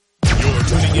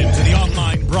Tuning into the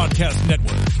online broadcast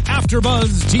network,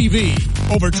 AfterBuzz TV.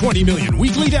 Over 20 million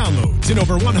weekly downloads in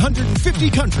over 150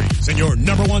 countries, and your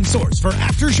number one source for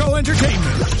after-show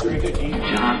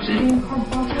entertainment.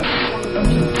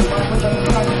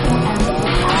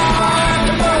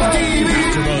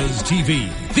 AfterBuzz TV,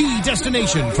 the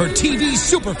destination for TV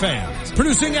superfans,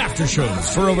 producing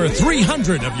aftershows for over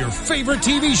 300 of your favorite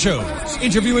TV shows,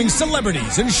 interviewing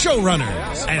celebrities and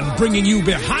showrunners, and bringing you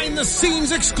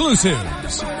behind-the-scenes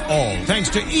exclusives. All thanks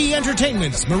to E!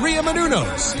 Entertainment's Maria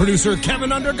Menounos, producer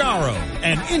Kevin Undergaro,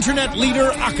 and internet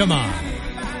leader Akamai.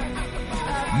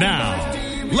 Now,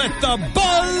 let the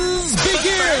buzz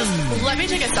begin! Let me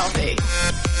take a selfie.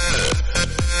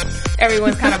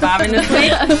 Everyone's kind of bobbing this week.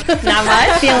 Not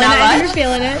much. Feeling Not it. much. You're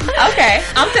feeling it. Okay,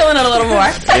 I'm feeling it a little more.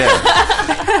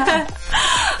 Yeah.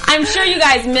 I'm sure you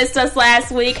guys missed us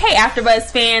last week. Hey,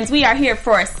 AfterBuzz fans, we are here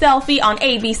for a selfie on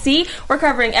ABC. We're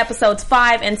covering episodes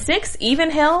 5 and 6. Even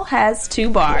Hell Has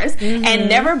 2 Bars, and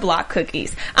Never Block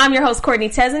Cookies. I'm your host, Courtney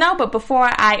Tezano, but before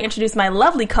I introduce my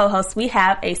lovely co-host, we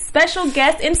have a special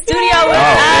guest in studio with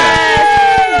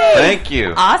us. Thank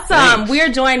you. Awesome. Thanks. We are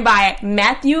joined by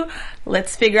Matthew.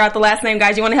 Let's figure out the last name,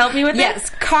 guys. You want to help me with Yes,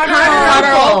 it? Carter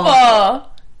Opal.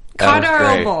 That was Carter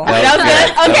great. Opal. That was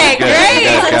good? Okay, That was good. great. You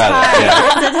guys got it. Yeah.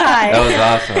 It's a tie. That was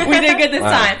awesome. We did good this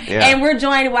Wow. time. Yeah. And we're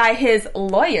joined by his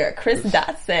lawyer, Chris This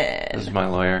Dotson. is my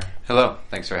lawyer. Hello.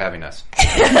 Thanks for having us.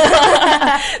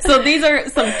 So these are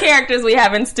some characters we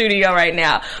have in studio right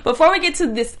now. Before we get to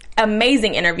this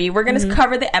amazing interview, we're going to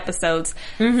cover the episodes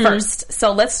first.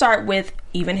 So let's start with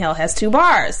Even Hell Has 2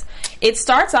 Bars. It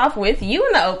starts off with you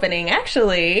in the opening,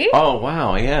 actually. Oh,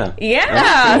 wow. Yeah.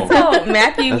 Yeah. That's cool. So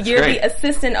Matthew, That's you're great. the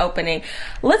assistant opening.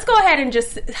 Let's go ahead and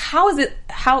just, how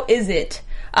is it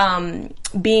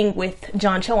being with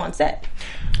John Cho on set?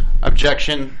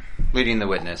 Objection. Leading the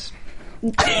witness.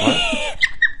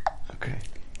 Okay.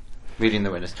 Leading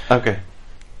the witness. Okay.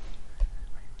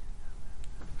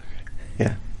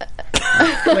 Yeah.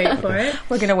 Wait for it.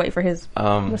 We're going to wait for his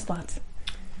Um, response.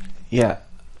 yeah.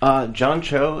 John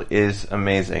Cho is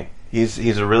amazing.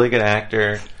 He's a really good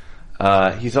actor.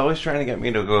 He's always trying to get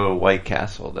me to go to White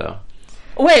Castle, though.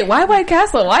 Wait, why White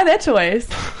Castle? Why that choice?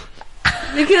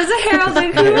 Because of Harold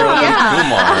and Kumar.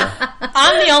 Kumar.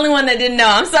 I'm the only one that didn't know.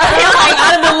 I'm sorry. I'm like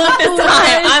out of the loop this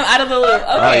time. I'm out of the loop.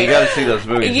 Oh, Okay. you gotta see those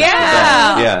movies.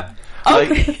 Yeah. Yeah. Okay.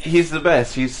 Like, he's the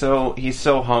best. He's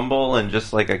so humble and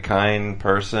just like a kind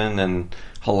person and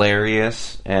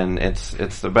hilarious, and it's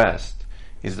the best.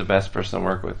 He's the best person to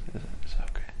work with. So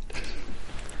good.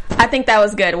 I think that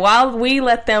was good. While we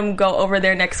let them go over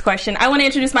their next question, I want to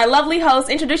introduce my lovely host.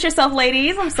 Introduce yourself,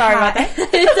 ladies. I'm sorry about that.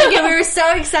 It's okay. We were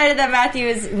so excited that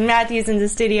Matthew's in the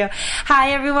studio.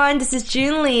 Hi, everyone. This is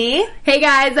June Lee. Hey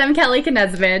guys, I'm Kelly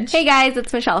Knezovich. Hey, guys.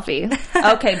 It's Michelle Fee.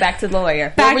 Okay, back to the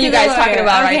lawyer. Back What were to you the guys lawyer. talking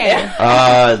about Okay.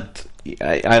 right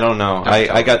there? I don't know.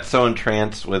 I got so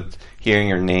entranced with hearing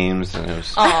your names, and it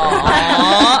was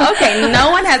Aww. Okay, no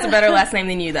one has a better last name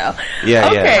than you, though. Yeah,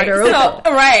 okay, yeah.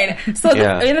 so right. So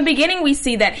Yeah. in the beginning, we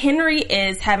see that Henry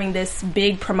is having this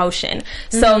big promotion.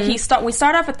 So we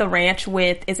start off at the ranch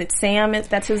with, is it Sam?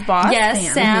 That's his boss.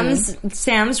 Yes,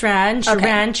 Sam's Ranch, Okay.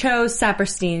 Rancho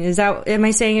Saperstein. Am I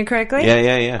saying it correctly?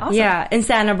 Yeah. Awesome. Yeah, in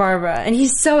Santa Barbara. And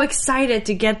he's so excited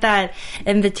to get that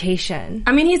invitation.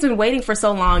 I mean, he's been waiting for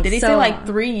so long. Did he So say like long.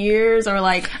 3 years or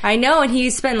like? I know, and he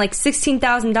spent like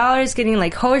 $16,000 getting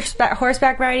like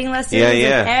horseback riding lessons Yeah,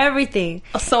 yeah. and everything.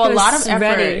 So a He lot was of effort.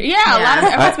 ready. Yeah, a lot of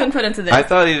effort's been put into this. I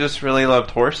thought he just really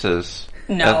loved horses.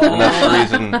 No. That's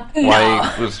the reason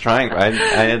why he was trying. I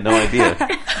had no idea.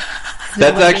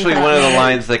 That's actually one of the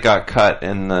lines that got cut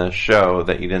in the show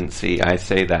that you didn't see. I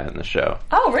say that in the show,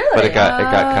 Oh, really? but it got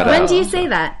cut out. When do you say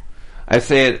that? I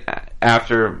say it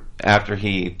after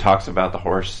he talks about the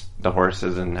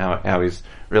horses and how he's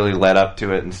really led up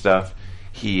to it and stuff.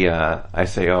 I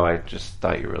say, oh, I just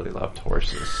thought you really loved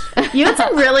horses. You had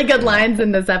some really good lines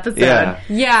in this episode. Yeah.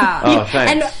 Yeah. Oh,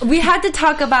 thanks. And we had to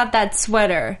talk about that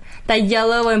sweater, that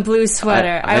yellow and blue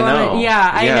sweater. I know.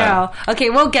 I Yeah. know. Okay,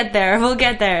 we'll get there.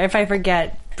 If I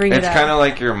forget, bring It's it up. kind of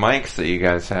like your mics that you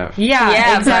guys have.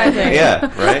 Yeah, exactly. Yeah,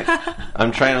 right?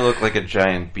 I'm trying to look like a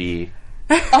giant bee.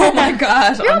 Oh my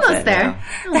gosh. You're almost there.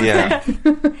 Yeah.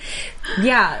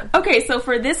 Yeah. Okay, so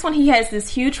for this one, he has this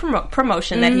huge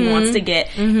promotion that he wants to get,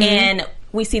 and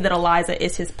we see that Eliza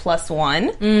is his plus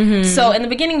one. So in the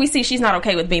beginning, we see she's not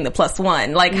okay with being the plus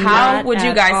one. Like, how Not would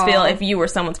you at guys feel all. if you were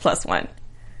someone's plus one?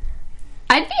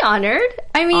 I'd be honored.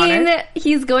 I mean, Honored?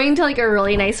 he's going to like a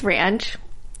really nice ranch.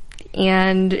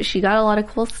 and she got a lot of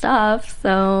cool stuff.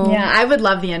 So Yeah, I would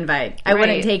love the invite. I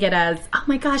wouldn't take it as, oh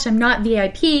my gosh, I'm not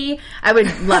VIP. I would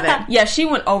love it. Yeah, she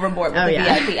went overboard with the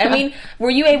yeah. VIP. I mean, were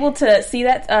you able to see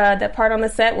that that part on the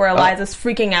set where Eliza's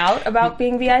freaking out about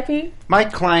being VIP? My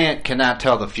client cannot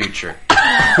tell the future.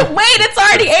 Wait, it's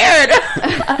already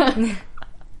aired.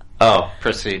 Oh,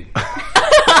 Proceed.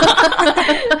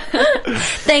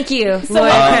 Thank you. So what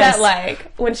was that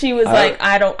like when she was like,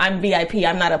 I'm VIP,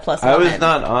 I'm not a plus I one. was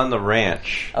not on the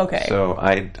ranch. Okay. So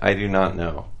I do not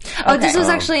know. Oh, this was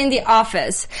actually in the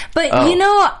office. But you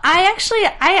know, I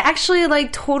actually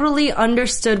like totally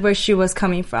understood where she was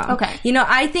coming from. Okay. You know,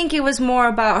 I think it was more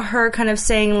about her kind of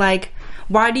saying like,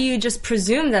 why do you just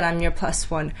presume that I'm your plus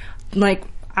one? Like,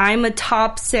 I'm a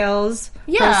top sales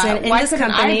person in why this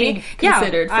couldn't company. I be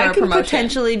considered for I a could promotion?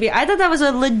 potentially be. I thought that was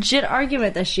a legit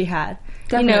argument that she had.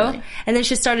 You Definitely. know? And then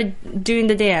she started doing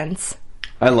the dance.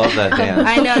 I love that dance.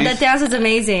 I know, that dance is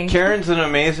amazing. Karen's an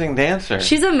amazing dancer.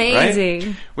 She's amazing.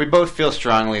 Right? We both feel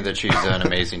strongly that she's an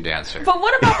amazing dancer. But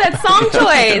what about that song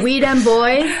choice? Weed and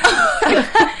boys.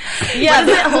 Yeah, Does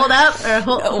it hold up? Or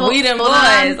hold, Weed and hold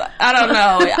Boys. on? I don't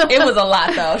know. It was a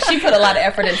lot though. She put a lot of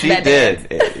effort into She that did.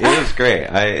 dance. It was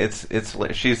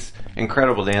great. She's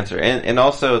incredible dancer, and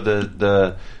also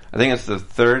the I think it's the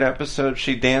third episode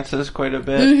she dances quite a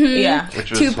bit, Yeah. which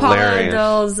was Two Paula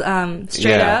hilarious. Abdul's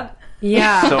Straight Yeah. Up.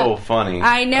 Yeah. So funny.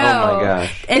 I know. Oh my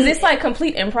gosh. Is this like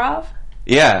complete improv?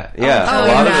 Yeah. Oh, a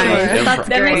lot of it nice. was That's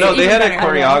improv. great. No, they Even had a better.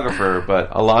 choreographer, but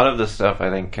a lot of the stuff I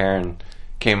think Karen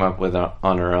came up with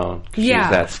on her own. She's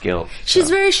that skilled. She's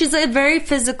so. she's a very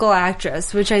physical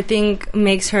actress, which I think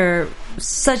makes her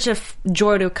such a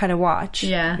joy to kind of watch.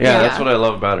 Yeah. Yeah, that's what I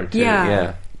love about her too.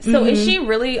 Yeah. So is she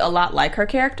really a lot like her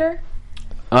character?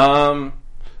 A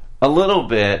little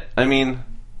bit. I mean,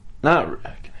 not. Can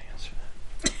I answer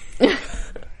that?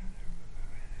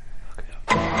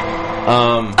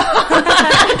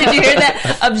 Did you hear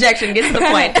that? Objection. Get to the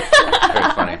point.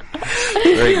 Very funny.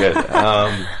 Very good.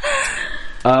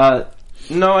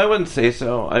 No, I wouldn't say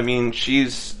so. I mean,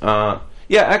 she's.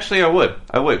 Yeah, actually, I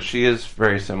would. She is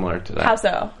very similar to that. How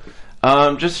so?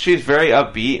 Just she's very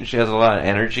upbeat and she has a lot of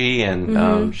energy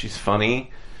and she's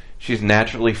funny. She's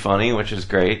naturally funny, which is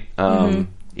great. Yeah.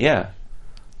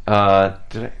 Did I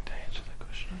answer that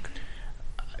question?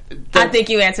 I think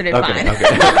you answered it Okay. fine.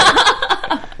 Okay.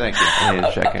 Thank you. I need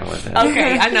to check in with it.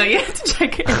 Okay, I know you have to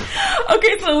check it.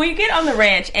 Okay, so we get on the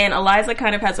ranch, and Eliza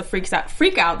kind of has a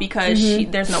freak out because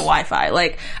there's no Wi-Fi.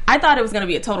 Like, I thought it was going to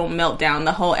be a total meltdown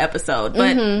the whole episode,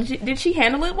 but did she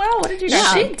handle it well? What did you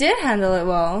guys She think? did handle it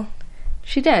well.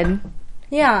 she did.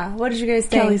 Yeah. What did you guys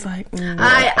think? Kelly's like,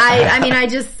 I mean,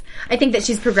 I think that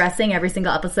she's progressing every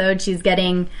single episode. She's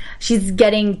getting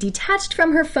detached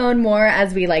from her phone more,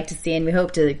 as we like to see, and we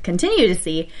hope to continue to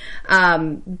see.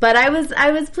 But I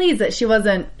was pleased that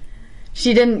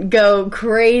she didn't go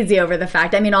crazy over the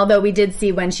fact. I mean, although we did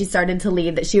see when she started to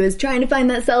leave that she was trying to find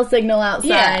that cell signal outside.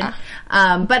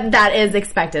 Yeah. But that is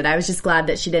expected. I was just glad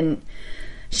that she didn't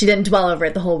dwell over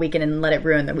it the whole weekend and let it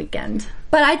ruin the weekend.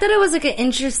 But I thought it was like an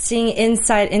interesting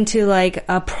insight into like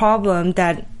a problem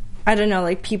that, I don't know,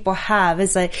 like people have.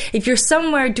 It's like, if you're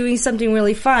somewhere doing something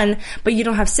really fun, but you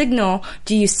don't have signal,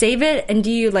 do you save it and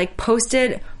do you like post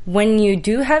it when you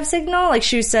do have signal? Like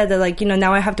she said that, like, you know,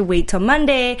 now I have to wait till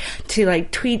Monday to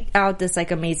like tweet out this like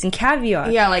amazing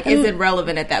caveat. yeah, like, is it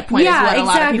relevant at that point? Yeah, is what a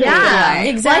lot of exactly. people Yeah, feel like.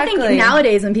 Exactly. Well, I think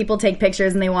nowadays when people take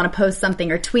pictures and they want to post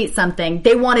something or tweet something,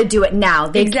 they want to do it now.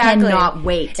 They cannot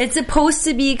wait. It's supposed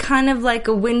to be kind of like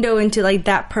a window into like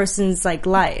that person's like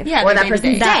life. Yeah, or their that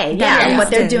person's day-to-day. day, That and what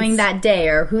they're instance. doing that day,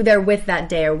 or who they're with that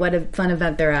day, or what a fun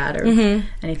event they're at, or anything.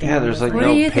 Yeah, along there's those like lines.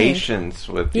 do no you think? patience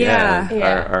with Yeah.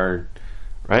 our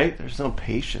right. There's no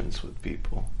patience with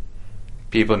people.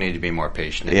 People need to be more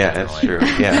patient. Yeah, that's true.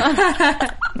 Yeah.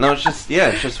 No, it's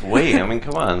just wait. I mean,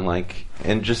 come on, like,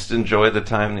 and just enjoy the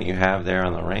time that you have there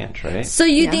on the ranch, right? So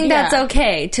you think that's Yeah.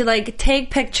 okay to like take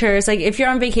pictures, like if you're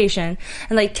on vacation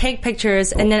and like take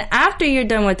pictures and then after you're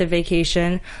done with the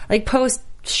vacation, like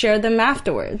share them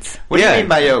afterwards. What do Yeah. you mean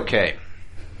by okay?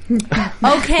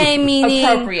 Okay, meaning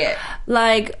Appropriate.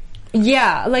 like,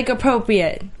 yeah, like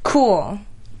appropriate, cool.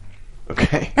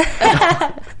 Okay.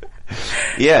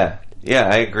 Yeah,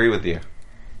 I agree with you.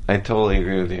 I totally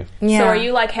agree with you. Yeah. So are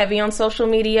you like heavy on social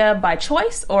media by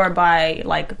choice or by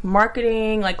like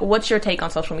marketing? Like, what's your take on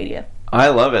social media? I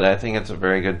love it. I think it's a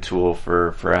very good tool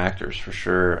for actors, for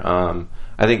sure.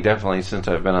 I think definitely since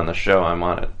I've been on the show, I'm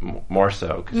on it more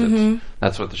so because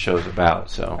that's what the show's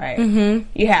about. So Right.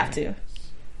 You have to.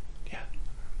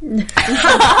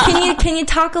 Can you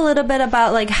talk a little bit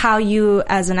about like how you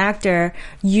as an actor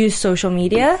use social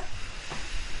media?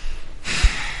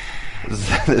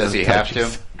 Does he have to?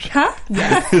 Huh?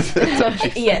 Yes, it's a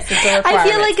requirement. I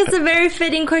feel like it's a very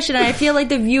fitting question, and I feel like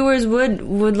the viewers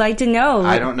would like to know.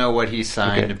 I don't know what he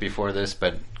signed before this,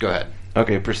 but go ahead.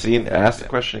 Okay, proceed. Ask the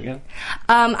question again.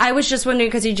 I was just wondering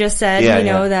because you just said,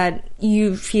 that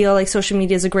you feel like social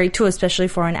media is a great tool, especially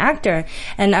for an actor.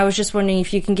 And I was just wondering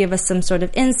if you can give us some sort of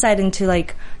insight into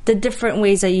like the different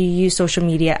ways that you use social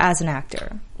media as an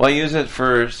actor. Well, I use it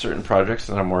for certain projects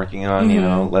that I'm working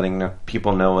on, letting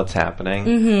people know what's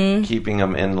happening, keeping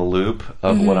them in the loop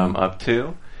of what I'm up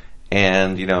to,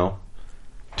 and,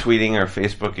 tweeting or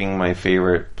Facebooking my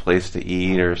favorite place to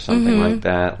eat or something like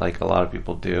that, like a lot of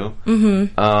people do.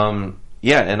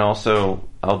 And also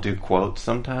I'll do quotes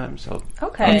sometimes.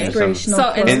 Okay.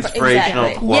 Inspirational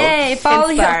Inspirational quotes. Yay!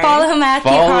 Follow Matthew.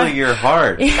 Follow your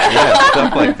heart. Yeah,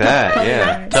 stuff like that.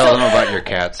 Yeah. Tell them about your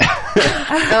cats.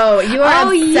 Oh, you are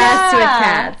obsessed with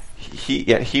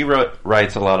cats. He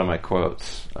writes a lot of my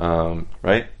quotes.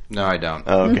 Right? No, I don't.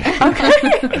 Oh,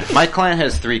 okay. My client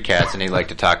has 3 cats, and he'd like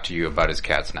to talk to you about his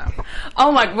cats now.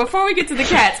 Oh my! Before we get to the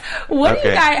cats,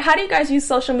 how do you guys use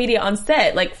social media on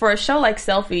set? Like for a show like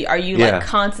Selfie, are you like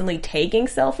constantly taking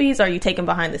selfies? Are you taking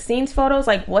behind the scenes photos?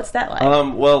 Like what's that like?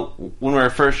 Well, when we're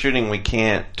first shooting, we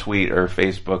can't tweet or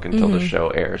Facebook until the show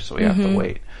airs, so we have to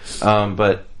wait.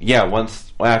 But yeah,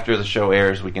 once after the show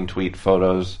airs, we can tweet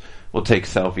photos. We'll take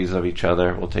selfies of each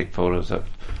other. We'll take photos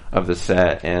of the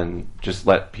set and just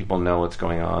let people know what's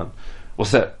going on. We'll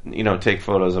take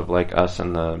photos of like us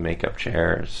in the makeup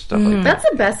chairs, stuff like that. That's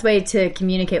the best way to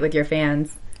communicate with your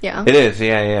fans. Yeah. It is,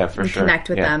 for sure. Connect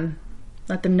with them.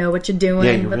 Let them know what you're doing.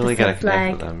 Yeah, you what really the gotta set's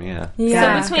connect like. with them,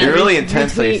 yeah. So You're really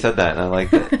intense that you said that, and I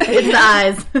like it. It's the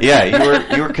eyes.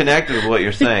 Yeah, you were connected with what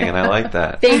you're saying, and I like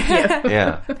that. Thank you.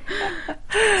 Yeah.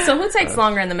 So who takes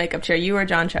longer in the makeup chair, you or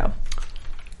John Cho?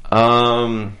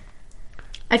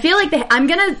 I feel like I'm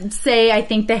gonna say I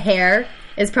think the hair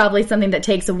is probably something that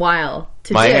takes a while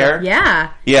to My do. hair?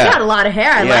 Yeah. Yeah. You got a lot of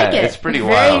hair. I like it. It's pretty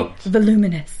Very wild.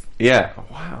 voluminous. Yeah.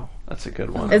 Wow. That's a good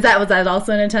one. Was that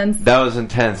also an intense? That was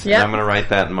intense. Yep. And I'm going to write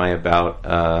that in my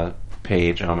about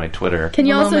page on my Twitter. Can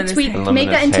you also Voluminous tweet, hair. make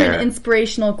that into Voluminous an hair.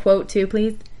 inspirational quote too,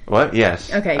 please? What?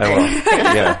 Yes. Okay.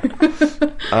 I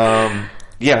will.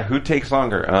 Yeah. Who takes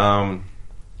longer?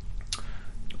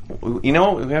 We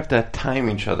have to time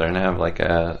each other and have like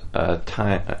a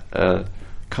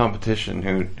competition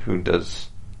who does,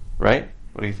 right?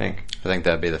 What do you think? I think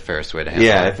that'd be the fairest way to handle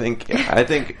Yeah, it. I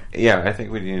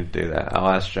think we need to do that. I'll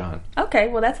ask John. Okay,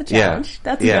 well that's a challenge.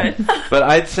 That's good. But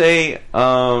I'd say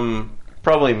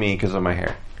probably me because of my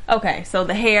hair. Okay, so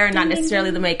the hair, not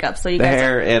necessarily the makeup. So you The guys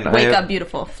hair and wake up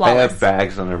beautiful, I flawless. have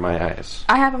bags under my eyes.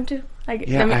 I have them too. I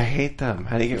mean, hate them.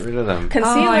 How do you get rid of them?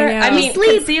 concealer. know.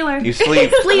 Concealer. You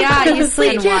sleep. Yeah, you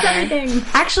sleep. Here's everything.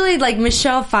 Actually, like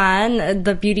Michelle Phan,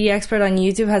 the beauty expert on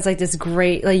YouTube, has like this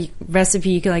great like recipe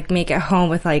you can like make at home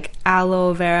with like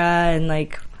aloe vera and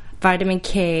like vitamin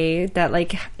K that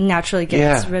like naturally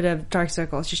gets rid of dark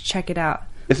circles. Just check it out.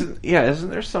 Isn't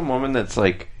there some woman that's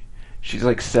like she's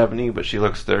like 70 but she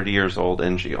looks 30 years old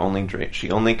and she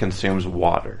only consumes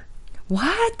water?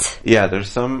 What? Yeah, there's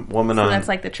some woman on that's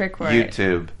like the trick for it.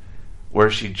 YouTube where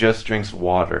she just drinks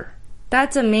water.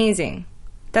 That's amazing.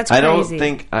 That's crazy. I don't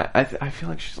think I feel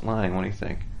like she's lying. What do you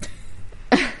think?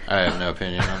 I have no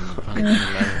opinion on the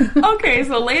matter. Okay,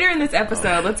 so later in this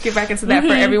episode, let's get back into that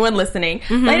for everyone listening.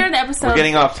 Later in the episode, We're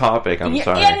getting off topic. I'm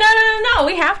sorry. Yeah, no.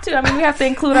 We have to. I mean, we have to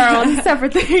include our own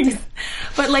separate things.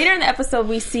 But later in the episode,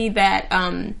 we see that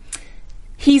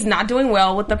he's not doing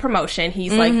well with the promotion.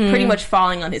 He's like pretty much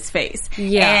falling on his face.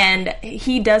 Yeah. And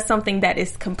he does something that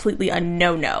is completely a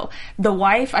no-no. The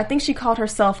wife, I think she called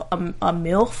herself a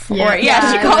MILF.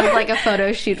 Yeah. She it called was her like a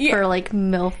photo shoot for like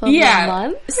MILF of Yeah. the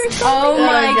month. Oh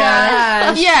my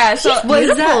gosh. Yeah, so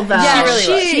Beautiful though. Yeah,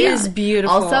 really was. she is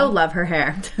beautiful. Also, love her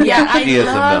hair. yeah, I She is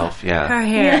a love MILF, yeah. her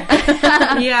hair.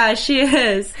 Yeah, she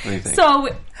is. What do you think?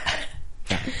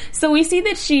 So we see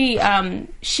that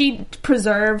she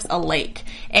preserves a lake,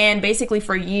 and basically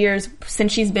for years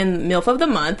since she's been MILF of the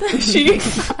month,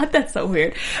 that's so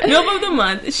weird. MILF of the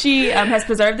month, she has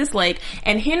preserved this lake,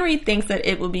 and Henry thinks that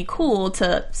it would be cool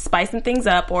to spice things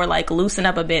up or like loosen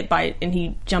up a bit and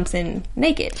he jumps in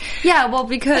naked. Yeah, well,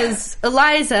 because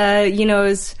Eliza,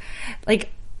 is like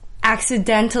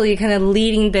accidentally kind of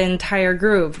leading the entire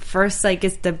group. First, like,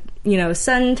 it's the,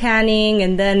 sun tanning,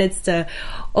 and then it's the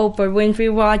Oprah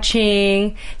Winfrey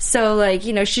watching. So, like,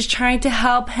 she's trying to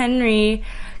help Henry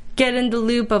get in the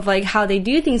loop of, like, how they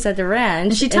do things at the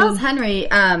ranch. She tells Henry,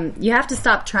 you have to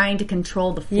stop trying to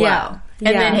control the flow. Yeah.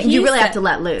 And then And he you really said- have to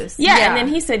let loose. Yeah, Yeah. and then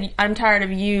he said, I'm tired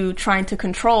of you trying to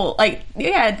control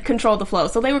the flow.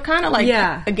 So they were kind of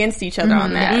like against each other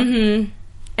on that.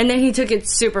 And then he took it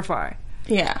super far.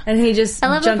 Yeah. And he just I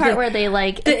love the jumped part in. where they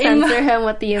like censor him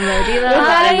with the emoji though.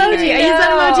 That emoji. I use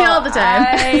that emoji all the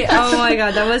time. Oh my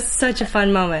god, that was such a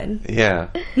fun moment. Yeah.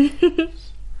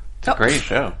 It's a great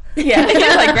show. Yeah,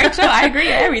 you're like, great show. I agree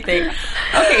with everything.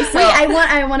 Okay, so Wait,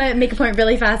 I want to make a point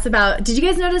really fast about. Did you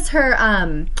guys notice her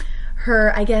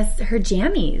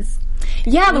jammies?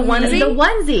 yeah, the onesie. The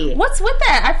onesie. What's with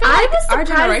that? I feel I like was our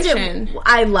surprised. generation.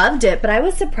 I loved it, but I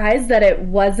was surprised that it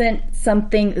wasn't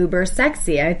something uber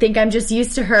sexy. I think I'm just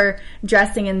used to her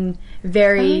dressing in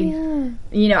very,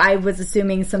 I was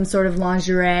assuming some sort of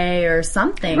lingerie or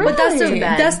something. Really? But that's To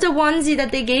bed. that's the onesie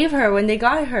that they gave her when they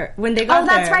got her. When they got Oh,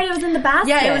 that's there. right. It was in the basket.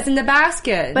 Yeah, it was in the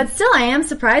basket. But still, I am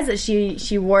surprised that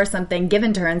she wore something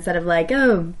given to her instead of like,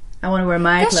 oh, I want to wear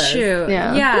my that's clothes. true.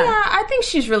 Yeah. Yeah, I think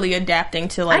she's really adapting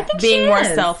to I like think being she more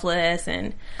is. selfless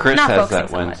and Chris not has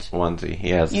focusing that so much. onesie. He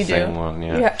has You the do? same one.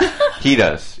 Yeah. Yeah. He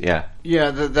does. Yeah. Yeah,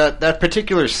 that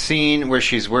particular scene where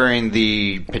she's wearing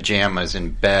the pajamas in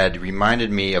bed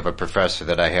reminded me of a professor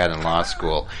that I had in law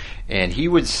school. And he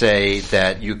would say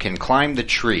that you can climb the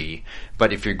tree,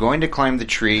 but if you're going to climb the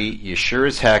tree, you sure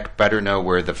as heck better know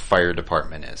where the fire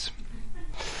department is.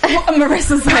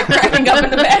 Marissa's like cracking up in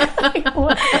the bed. Like,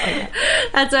 what?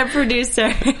 That's our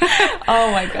producer.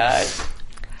 Oh my god.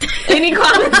 Any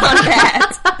comments on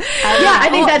that? Yeah, I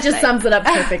think that just sums it up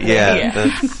perfectly. Yeah.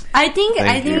 That's, I think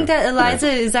Thank you. that Eliza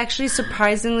is actually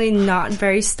surprisingly not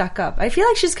very stuck up. I feel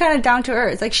like she's kind of down to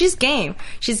earth. Like she's game.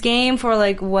 She's game for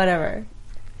like whatever.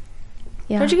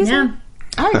 Yeah. Don't you guys Yeah. think?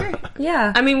 I agree.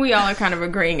 Yeah. I mean, we all are kind of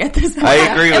agreeing at this point. I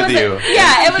agree It with was you.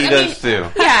 Yeah, it was. He I does mean,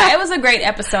 too. Yeah, it was a great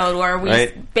episode where we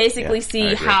Right? basically Yeah, I see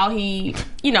agree. how he,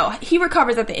 he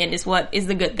recovers at the end is what is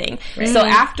the good thing. So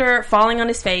after falling on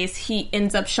his face, he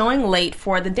ends up showing late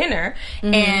for the dinner,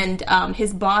 and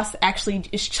his boss actually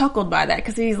is chuckled by that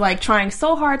because he's like trying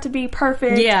so hard to be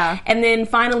perfect. Yeah. And then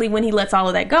finally, when he lets all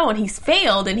of that go and he's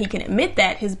failed and he can admit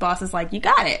that, his boss is like, "You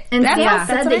got it." And That's Sam what-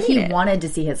 said that's that what I he needed. wanted to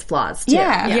see his flaws too.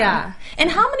 Yeah. Yeah. And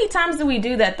how many times do we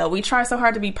do that though? We try so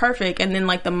hard to be perfect and then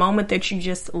like the moment that you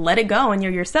just let it go and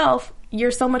you're yourself, you're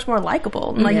so much more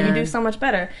likable. Like you do so much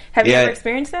better. Have you Yeah. ever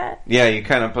experienced that? yeah, you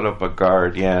kind of put up a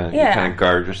guard. Yeah. You Yeah. kind of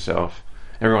guard yourself.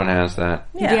 Everyone has that.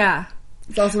 Yeah.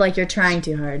 It's also like you're trying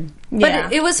too hard.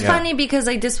 But it was Yeah. funny because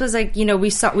like this was like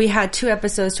we had 2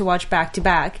 episodes to watch back to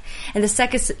back, and the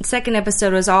second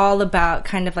episode was all about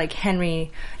kind of like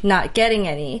Henry not getting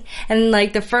any, and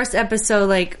like the first episode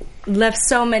like left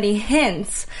so many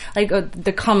hints, like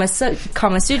the Kama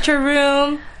Sutra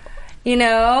room,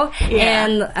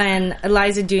 and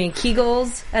Eliza doing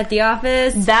Kegels at the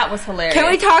office. That was hilarious. Can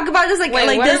we talk about this like Wait,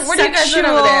 like what this are you guys sexual?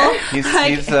 doing over there?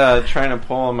 He's trying to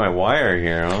pull on my wire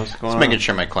here. What's going Just on? making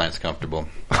sure my client's comfortable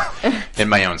in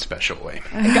my own special way.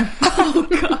 Oh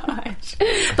gosh.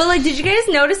 But like, did you guys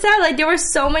notice that like there were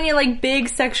so many like big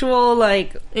sexual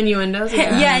like Innuendos?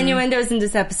 innuendos in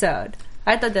this episode?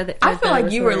 I thought that. I feel like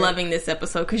was you were weird. loving this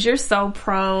episode because you're so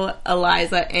pro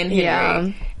Eliza and Henry.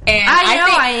 Yeah. And I know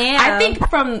I am. I think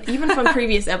from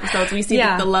previous episodes, we see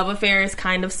Yeah. that the love affair is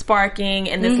kind of sparking.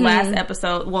 And this last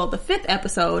episode, well, the 5th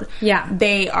episode, Yeah.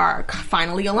 they are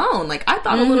finally alone. Like I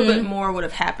thought a little bit more would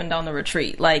have happened on the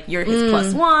retreat. Like you're his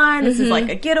plus one. This is like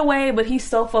a getaway, but he's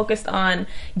so focused on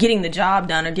getting the job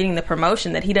done or getting the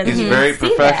promotion that he doesn't. He's even very see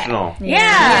professional. That.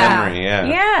 Yeah. Henry, yeah.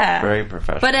 Yeah. Very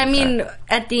professional. But I mean,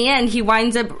 at the end, he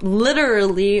winds up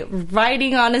literally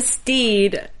riding on a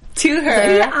steed to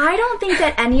her. Yeah, I don't think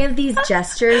that any of these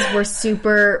gestures were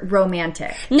super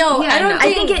romantic. No, I don't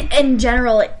I think in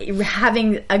general,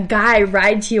 having a guy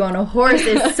ride to you on a horse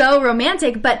is so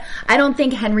romantic, but I don't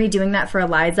think Henry doing that for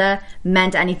Eliza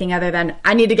meant anything other than,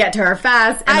 I need to get to her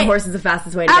fast, and the horse is the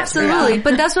fastest way to get to her. Absolutely,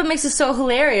 but that's what makes it so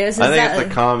hilarious. I is think that,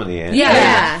 it's a comedy. And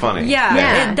Yeah. it's funny.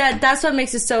 Yeah, that's what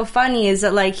makes it so funny is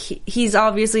that like he's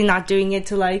obviously not doing it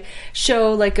to like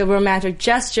show like a romantic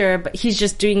gesture, but he's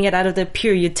just doing it out of the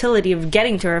pure utility of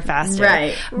getting to her faster.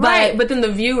 Right. Right, but then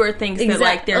the viewer thinks that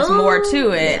like there's more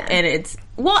to it, and it's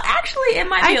actually it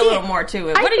might be a little more to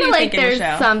it. What I do feel you like think, there's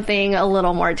Michelle? something a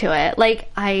little more to it. Like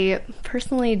I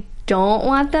personally don't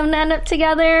want them to end up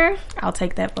together, I'll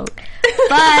take that vote.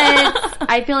 but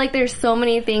I feel like there's so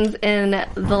many things in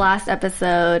the last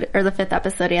episode or the 5th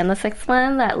episode and the 6th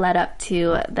one that led up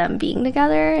to them being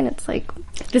together, and it's like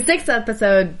The 6th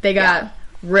episode, they got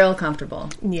real comfortable.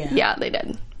 yeah, they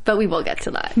did. But we will get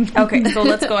to that. Okay, so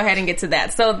let's go ahead and get to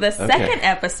that. So the second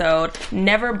episode,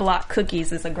 Never Block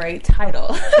Cookies, is a great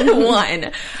title.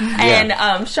 One. And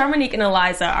Sharmonique and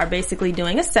Eliza are basically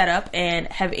doing a setup. And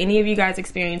have any of you guys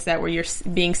experienced that where you're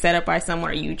being set up by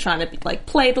someone? Are you trying to like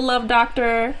play the love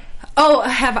doctor? Oh,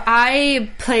 have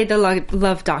I played the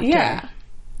Love Doctor? Yeah.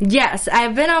 Yes,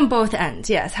 I've been on both ends.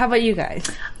 Yes. How about you guys?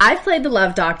 I've played the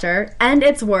Love Doctor, and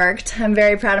it's worked. I'm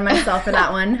very proud of myself for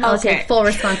that one. I'll Okay. take full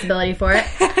responsibility for it.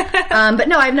 But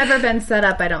no, I've never been set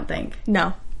up, I don't think.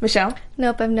 No. Michelle?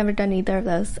 Nope, I've never done either of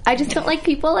those. I just don't like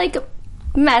people like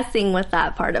messing with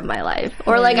that part of my life.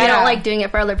 Or like I don't like doing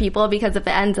it for other people because if it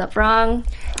ends up wrong,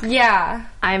 Yeah.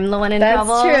 I'm the one in That's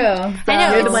trouble. true. So- I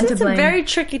know. You're the one to It's a blame. very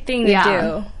tricky thing to Yeah.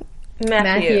 do.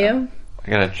 Matthew? I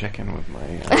gotta check in with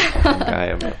my guy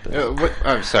about this.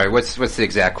 I'm sorry. What's the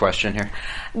exact question here?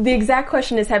 The exact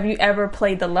question is, have you ever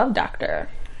played the Love Doctor?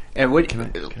 And what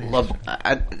love?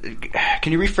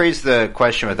 Can you rephrase the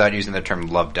question without using the term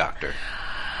 "love doctor"?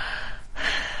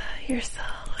 You're so...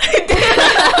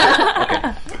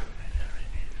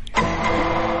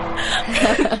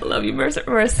 Love you, Mercer.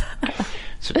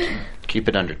 So keep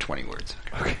it under 20 words.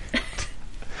 Okay.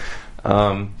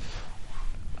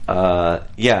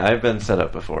 Yeah, I've been set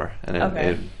up before, and it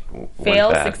Okay. went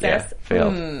Failed? bad. Success? Yeah,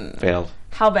 failed. Failed.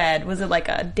 How bad? Was it like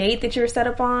a date that you were set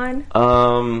up on?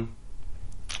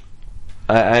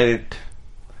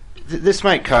 This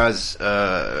might cause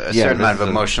a certain amount of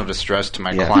emotional distress to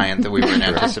my client that we weren't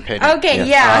anticipating. Okay,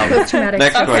 yeah. Post-traumatic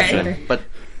Next stress question. disorder. But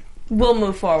We'll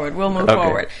move forward.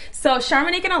 Okay. So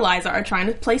Charmonique and Eliza are trying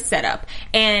to play setup,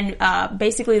 and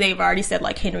basically they've already said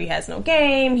like Henry has no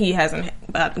game. He hasn't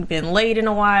been laid in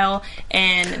a while.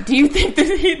 And do you think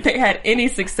that they had any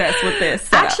success with this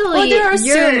setup? Actually, they're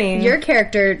assuming. your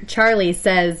character, Charlie,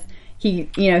 says he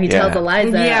tells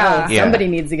Eliza, Yeah. oh, somebody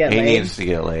needs to get he laid. needs to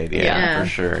get laid. Yeah, Yeah. for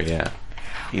sure. Yeah,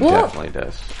 he Well- definitely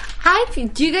does.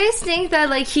 Do you guys think that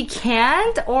like he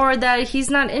can't or that he's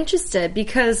not interested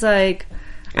because like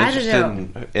I don't Interested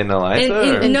know. in Eliza?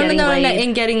 or? No, getting laid.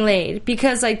 in getting laid.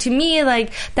 Because, like, to me,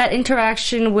 like, that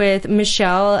interaction with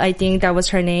Michelle, I think that was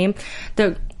her name,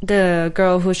 the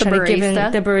girl who was trying to give him,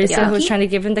 barista? the barista Yeah. who was trying to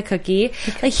give him the cookie,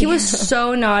 like, he was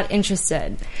so not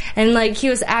interested. And, like,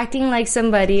 he was acting like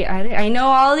somebody, I know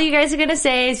all you guys are gonna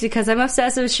say it's because I'm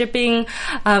obsessed with shipping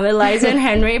Eliza and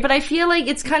Henry, but I feel like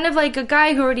it's kind of like a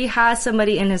guy who already has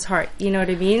somebody in his heart, you know what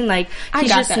I mean? Like, I he's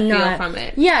got just that feel not, from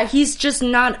it. yeah, he's just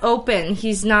not open.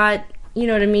 He's not, you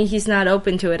know what I mean? He's not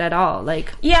open to it at all.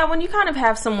 Like, Yeah, when you kind of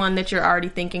have someone that you're already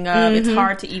thinking of, it's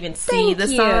hard to even see Thank the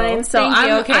you. signs. So Thank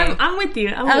you. Okay. I'm with you.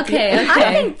 I'm with Okay, you. okay.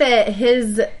 I think that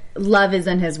his love is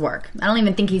in his work. I don't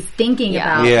even think he's thinking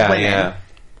about Yeah, women. yeah.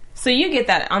 So you get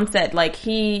that on set, like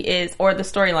he is, or the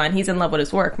storyline, he's in love with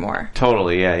his work more.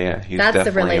 Totally, yeah. He's That's the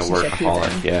definitely a relationship he's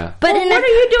workaholic, in. yeah. but Well, in what are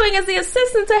you doing as the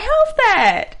assistant to help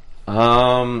that?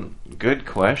 Good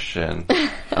question.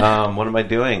 What am I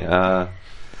doing?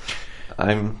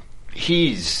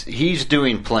 he's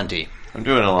doing plenty. I'm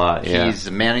doing a lot, yeah.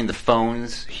 He's manning the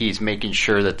phones. He's making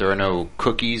sure that there are no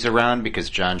cookies around because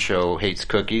John Cho hates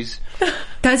cookies.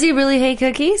 does he really hate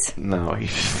cookies? No,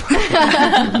 he's just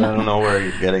I don't know where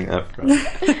you're getting that from.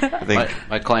 I think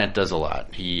My client does a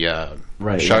lot. He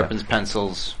Right, sharpens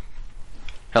pencils.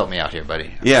 Help me out here,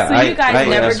 buddy. yeah, So you guys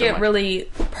never asked get him, really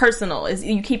personal. Is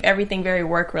you keep everything very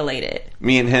work related.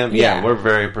 me and him, Yeah. we're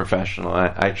very professional.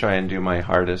 I try and do my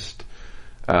hardest,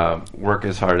 work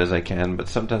as hard as I can, but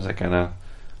sometimes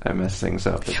I mess things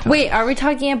up. at times. Wait, are we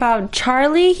talking about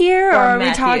Charlie here, or are we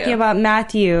Matthew. talking about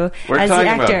Matthew We're as the talking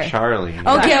actor? about Charlie.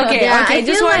 Okay, Yeah, I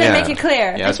just feel wanted to like- make it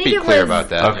clear. Yeah, let's think be it clear was- about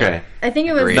that. Okay. I think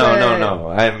it was Great. No.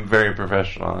 I'm very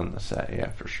professional on the set, yeah,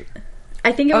 for sure.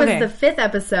 I think it was Okay. the 5th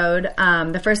episode,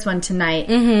 the first one tonight,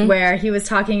 where he was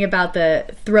talking about the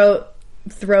throat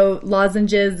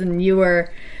lozenges, and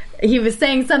he was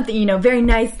saying something, very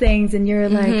nice things, and you're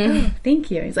like, oh, thank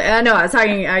you. He's like, no,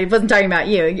 I wasn't talking about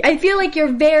you. I feel like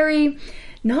you're very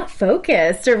not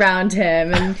focused around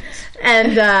him,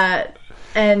 and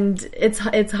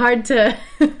it's hard to.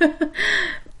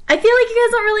 I feel like you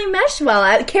guys don't really mesh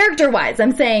well, character wise.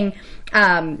 I'm saying.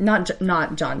 Not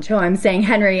John Cho. I'm saying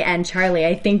Henry and Charlie.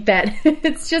 I think that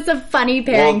it's just a funny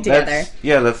pairing together.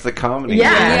 That's the comedy.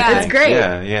 Yeah, it's great.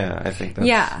 Yeah, I think that's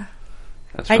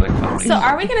that's where the comedy. So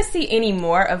are we going to see any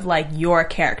more of like your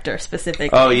character specifically?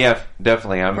 Oh yeah,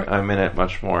 definitely. I'm in it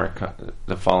much more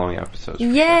the following episodes.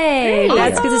 Yay!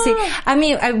 That's good to see. I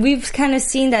mean, we've kind of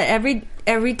seen that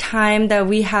every time that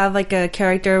we have like a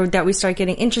character that we start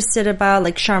getting interested about,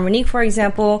 like Charmonique, for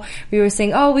example, we were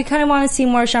saying, oh, we kind of want to see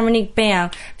more Charmonique. Bam!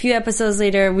 A few episodes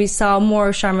later, we saw more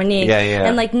Charmonique. Yeah.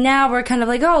 And like now we're kind of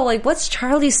like, oh, like what's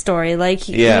Charlie's story? Like,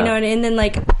 Yeah. you know, and then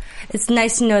like it's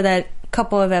nice to know that a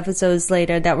couple of episodes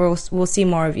later that we'll see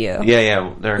more of you.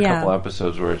 Yeah. There are a Yeah. couple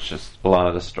episodes where it's just a lot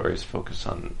of the stories focus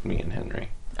on me and Henry.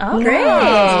 Oh, Great.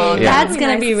 Yeah. That's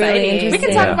gonna be really exciting. interesting. We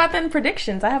can talk Yeah. about that in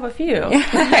predictions. I have a few. Oh, okay.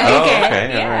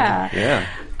 Yeah. All right. Yeah.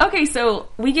 Okay, so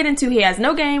we get into he has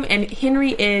no game, and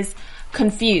Henry is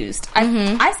confused.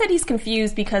 I said he's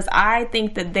confused because I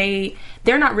think that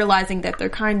they're not realizing that they're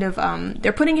kind of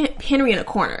they're putting Henry in a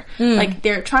corner. Like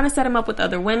they're trying to set him up with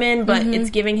other women, but it's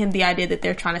giving him the idea that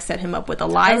they're trying to set him up with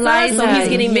Eliza. So he's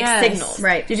getting mixed signals.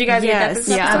 Right. Did you guys get that this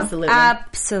episode? Absolutely.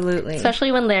 Absolutely.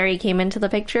 Especially when Larry came into the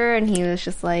picture and he was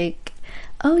just like,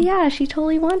 oh yeah, she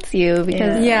totally wants you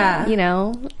because, you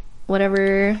know,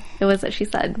 whatever it was that she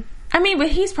said. I mean, but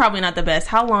he's probably not the best.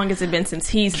 How long has it been since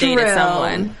he's dated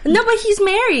someone? No, but he's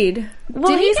married.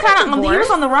 Well, he's kind of he was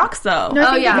on the rocks though.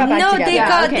 No, they got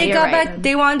back.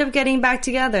 They wound up getting back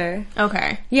together.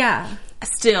 Okay. Yeah.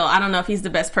 Still, I don't know if he's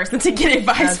the best person to get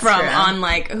advice from on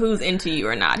like who's into you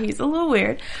or not. He's a little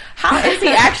weird. How is he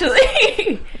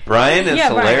actually? Brian is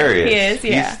hilarious. He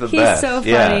is. Yeah. He's the best. He's so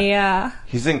funny. Yeah.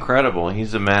 He's incredible.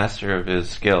 He's a master of his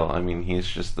skill. I mean, he's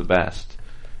just the best.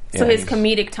 So his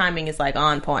comedic timing is like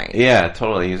on point. Yeah,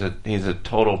 totally. He's a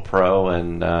total pro,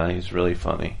 and he's really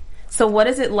funny. So what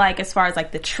is it like as far as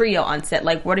like the trio on set?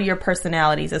 Like, what are your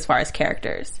personalities as far as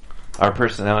characters? Our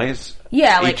personalities?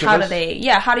 Yeah, like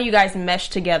how do you guys mesh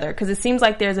together? Because it seems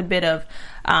like there's a bit of,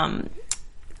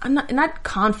 not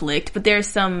conflict, but there's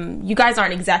some, you guys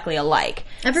aren't exactly alike.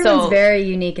 Everyone's very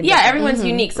unique. And different. Everyone's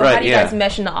unique. So how do you guys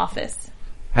mesh in the office?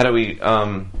 How do we,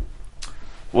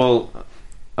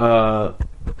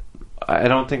 I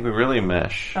don't think we really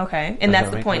mesh. Okay, and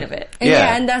that's the point of it.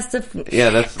 Yeah, and that's the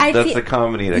that's the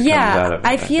comedy that comes out of it.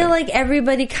 I feel like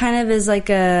everybody kind of is like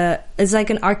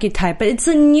an archetype, but it's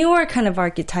a newer kind of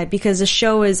archetype because the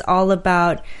show is all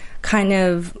about kind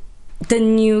of the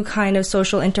new kind of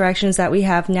social interactions that we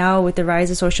have now with the rise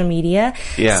of social media.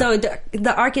 Yeah. So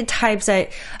the archetypes, I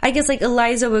guess like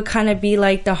Eliza would kind of be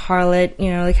like the harlot, you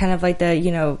know, like kind of like the,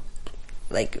 you know,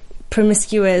 like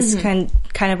promiscuous kind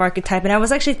of archetype. And I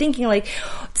was actually thinking like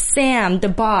Sam, the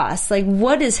boss, like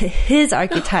what is his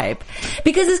archetype?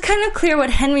 Because it's kind of clear what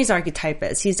Henry's archetype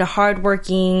is. He's a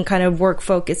hardworking kind of work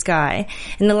focused guy.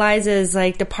 And Eliza is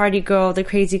like the party girl, the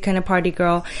crazy kind of party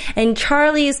girl. And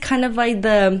Charlie is kind of like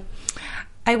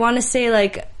I want to say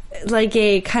like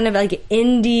a kind of like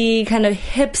indie, kind of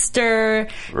hipster,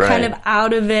 kind of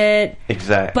out of it.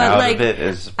 Exactly. But out of it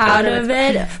is out of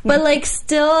it. But like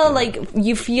still like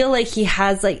you feel like he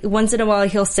has like once in a while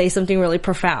he'll say something really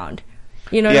profound.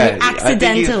 You know, like,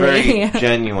 accidentally. I think he's very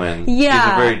genuine. Yeah.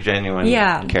 He's a very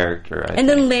genuine character. I think.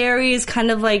 Then Larry is kind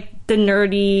of like the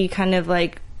nerdy kind of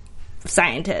like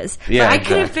scientist. Yeah, but I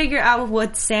couldn't figure out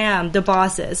what Sam, the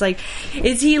boss, is. Like,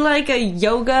 is he like a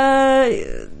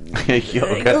yoga?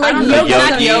 yoga? Like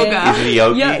yoga. Is he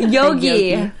a yogi?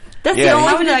 Yogi. That's the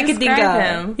only one that I could think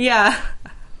of. Yeah.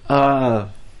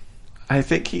 I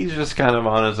think he's just kind of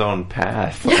on his own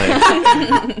path.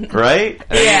 Like, right?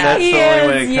 I mean, that's the only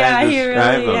way to kind of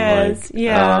describe him. Like,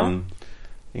 yeah.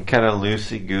 He kind of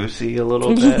loosey-goosey a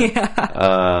little bit.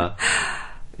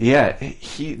 Yeah.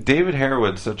 David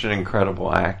Harewood's such an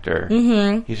incredible actor.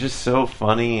 Mm-hmm. He's just so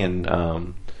funny,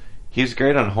 and he's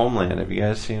great on Homeland. Have you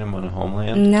guys seen him on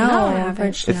Homeland? No,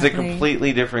 unfortunately. It's a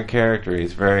completely different character. He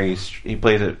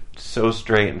plays it so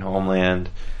straight in Homeland,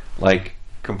 like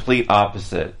complete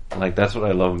opposite. Like that's what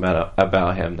I love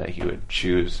about him, that he would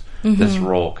choose this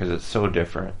role because it's so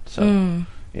different. So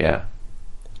yeah.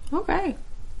 Okay.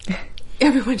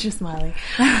 Everyone's just smiling.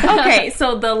 Okay,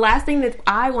 so the last thing that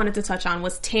I wanted to touch on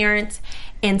was Terrence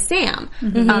and Sam.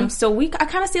 So I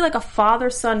kind of see like a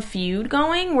father-son feud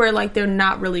going where like they're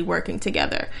not really working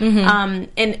together. And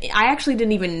I actually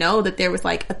didn't even know that there was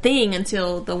like a thing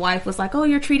until the wife was like, oh,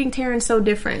 you're treating Terrence so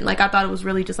different. Like I thought it was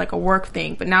really just like a work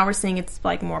thing, but now we're seeing it's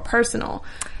like more personal.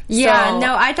 Yeah,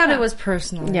 no, I thought it was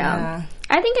personal. Yeah.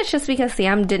 I think it's just because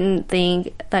Sam didn't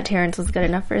think that Terrence was good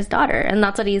enough for his daughter. And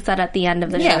that's what he said at the end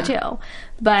of the show, too.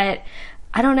 But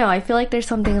I don't know. I feel like there's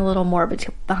something a little more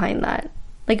behind that.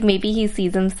 Like, maybe he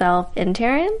sees himself in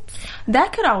Terrence?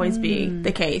 That could always be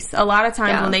the case. A lot of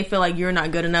times when they feel like you're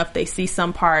not good enough, they see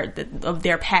some part of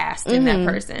their past in that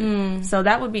person. So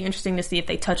that would be interesting to see if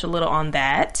they touch a little on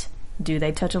that. Do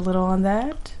they touch a little on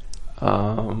that?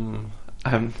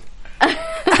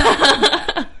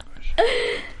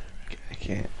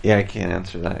 I can't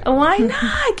answer that. Why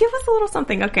not? Give us a little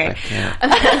something. Okay. I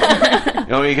can't.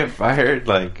 You want me to get fired?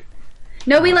 Like,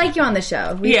 no, we like you on the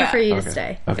show. We prefer you to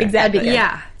stay. Okay. Exactly.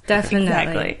 Yeah, definitely.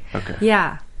 Exactly. Okay.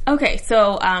 Yeah. Okay,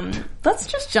 so let's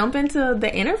just jump into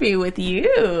the interview with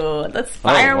you. Let's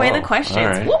fire away the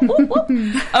questions. Right. Whoop, whoop, whoop.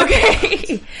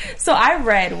 Okay, so I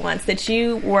read once that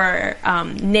you were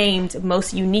named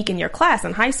most unique in your class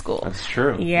in high school. That's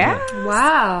true. Yeah.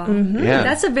 Wow. Yeah.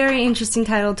 That's a very interesting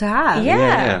title to have.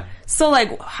 Yeah. So,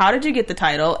 like, how did you get the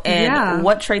title, and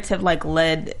what traits have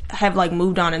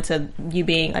moved on into you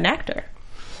being an actor?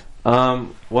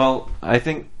 Well, I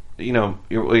think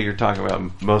what you're talking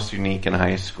about most unique in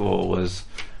high school was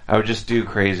I would just do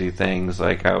crazy things.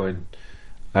 Like I would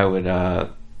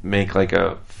make like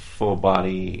a full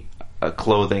body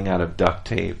clothing out of duct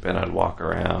tape, and I'd walk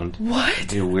around. What?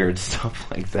 Do weird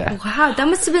stuff like that. Wow, that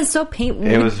must have been so painful.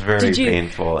 It was very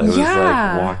painful. It was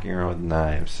like walking around with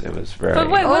knives. It was very...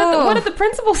 But wait, what did the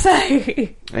principal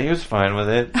say? He was fine with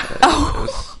it.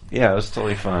 It was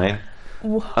totally fine.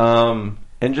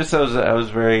 And just I was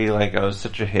very like I was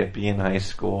such a hippie in high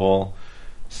school,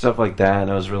 stuff like that,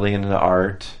 and I was really into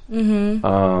art.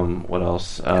 Mm-hmm. What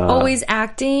else? Always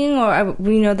acting, or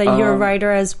we know that you're a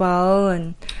writer as well,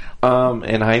 and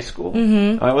in high school,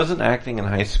 I wasn't acting in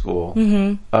high school.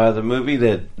 The movie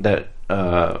that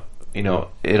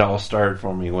it all started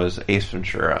for me was Ace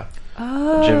Ventura.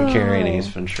 Oh. Jim Carrey and Ace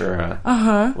Ventura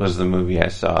was the movie I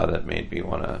saw that made me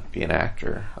want to be an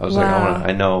actor. I was like,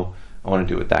 I want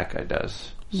to do what that guy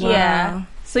does. So. Yeah.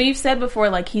 So you've said before,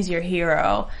 like, he's your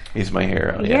hero. He's my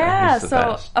hero. Yeah. He's the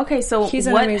best. Okay. So he's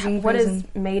what has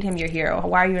made him your hero?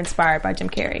 Why are you inspired by Jim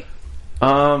Carrey?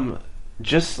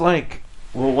 Just like,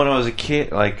 when I was a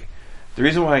kid, like, the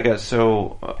reason why I got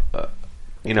so,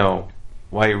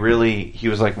 why he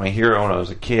was like my hero when I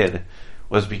was a kid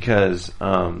was because,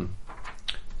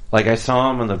 like, I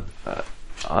saw him on the,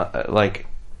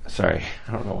 sorry,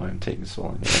 I don't know why I'm taking so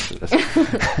long to answer this.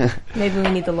 Maybe we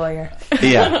need the lawyer.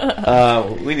 Yeah,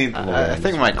 we need the lawyer. I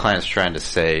think my client's trying to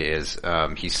say is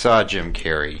he saw Jim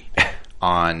Carrey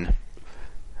on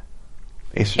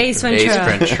Ace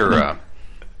Ventura.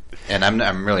 And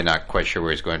I'm really not quite sure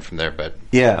where he's going from there, but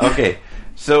yeah, okay.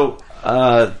 So,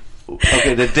 the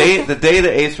day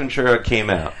that Ace Ventura came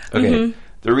out, okay,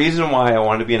 the reason why I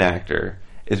wanted to be an actor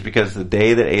is because the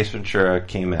day that Ace Ventura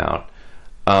came out,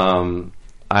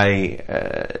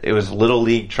 it was Little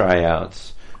League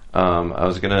tryouts. I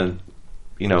was gonna,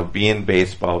 be in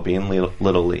baseball, be in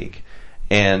Little League,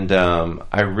 and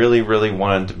I really, really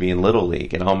wanted to be in Little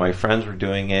League, and all my friends were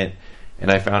doing it, and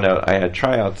I found out I had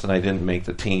tryouts and I didn't make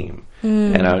the team,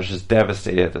 and I was just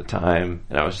devastated at the time,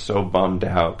 and I was so bummed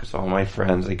out because all my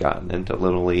friends had gotten into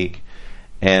Little League,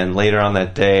 and later on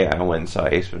that day I went and saw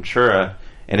Ace Ventura,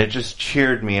 and it just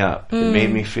cheered me up. It made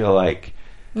me feel like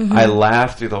I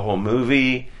laughed through the whole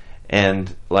movie,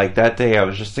 and like that day I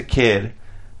was just a kid,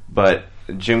 but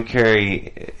Jim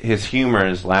Carrey, his humor and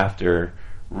his laughter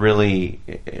really,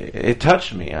 it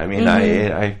touched me. I mean,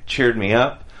 I cheered me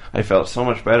up. I felt so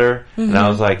much better, and I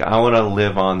was like, I want to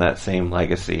live on that same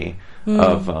legacy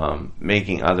of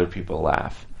making other people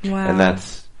laugh. Wow. And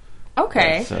that's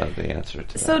okay. That's the answer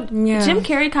to so that. Jim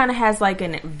Carrey kind of has like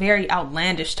a very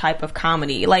outlandish type of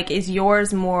comedy. Like, is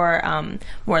yours more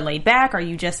laid back? Are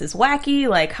you just as wacky?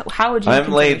 Like, how would you? I'm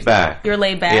laid back. You're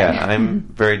laid back. Yeah, I'm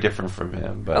very different from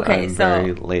him, but I'm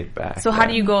very laid back. So how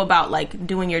do you go about like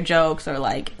doing your jokes or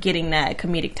like getting that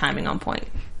comedic timing on point?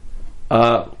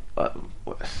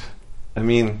 I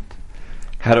mean,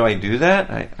 how do I do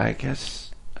that? I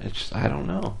guess I don't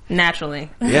know. Naturally.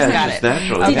 Yeah, got just it.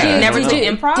 naturally. Did you never do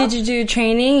improv? Did you do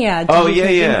training? Yeah.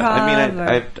 I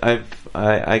mean,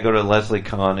 I go to Leslie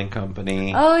Kahn and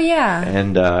Company. Oh yeah.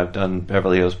 And I've done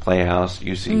Beverly Hills Playhouse,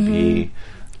 UCB.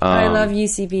 I love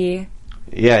UCB.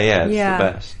 Yeah, it's the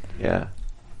best. Yeah.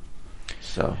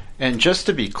 So. And just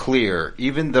to be clear,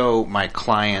 even though my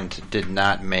client did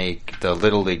not make the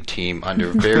Little League team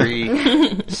under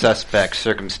very suspect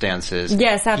circumstances,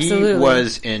 yes, absolutely, he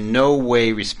was in no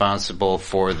way responsible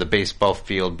for the baseball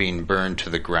field being burned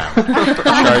to the ground.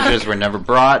 Charges were never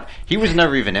brought. He was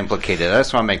never even implicated. I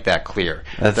just want to make that clear.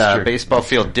 The true. Baseball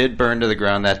field did burn to the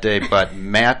ground that day, but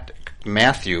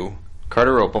Matthew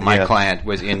Carter Opal, my client,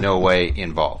 was in no way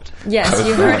involved. Yes,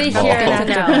 you heard it here in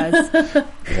AfterBuzz.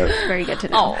 Very good to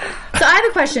know. So I have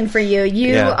a question for you.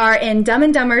 You are in Dumb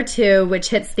and Dumber 2, which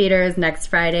hits theaters next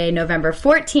Friday, November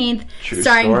 14th,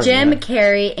 starring Jim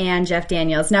Carrey and Jeff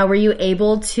Daniels. Now, were you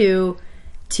able to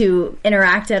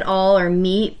interact at all or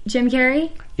meet Jim Carrey?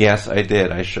 Yes, I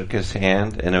did. I shook his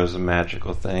hand, and it was a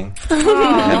magical thing.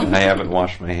 And I haven't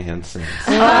washed my hands since.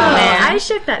 Oh, man. I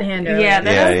shook that hand earlier. Yeah,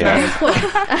 that's cool.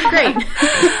 Great.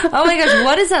 Oh my gosh,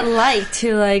 what is that like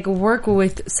to like work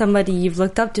with somebody you've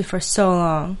looked up to for so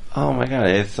long? Oh my god,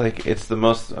 it's the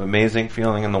most amazing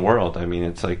feeling in the world. I mean,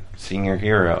 it's like seeing your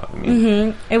hero. I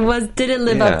mean, Did it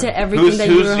live up to everything that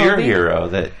you were hoping? Who's your hero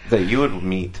that you would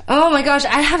meet? Oh my gosh,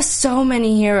 I have so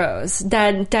many heroes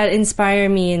that inspire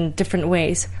me in different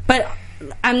ways. But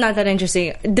I'm not that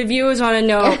interesting. The viewers want to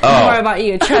know more about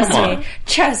you. Trust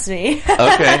me.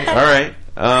 Okay, all right.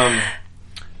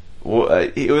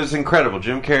 It was incredible.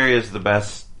 Jim Carrey is the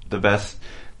best.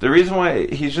 The reason why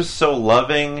he's just so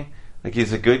loving, like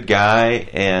he's a good guy,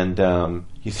 and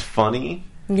he's funny,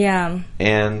 Yeah.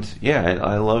 And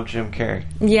I love Jim Carrey.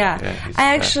 Yeah. He's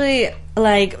I actually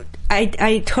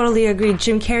I totally agree.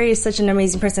 Jim Carrey is such an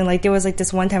amazing person. Like, there was like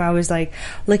this one time I was like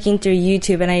looking through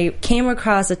YouTube and I came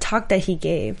across a talk that he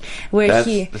gave where That's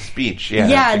the speech.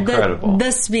 That's incredible.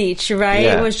 The speech, right?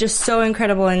 Yeah. It was just so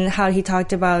incredible, and how he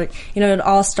talked about, it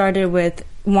all started with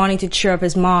wanting to cheer up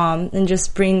his mom and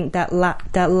just bring that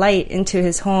light into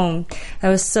his home. I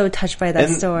was so touched by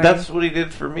that story. That's what he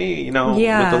did for me, with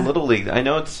the Little League. I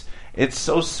know it's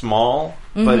so small,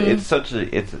 but it's such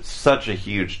a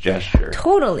huge gesture.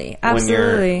 Totally,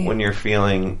 absolutely. When you're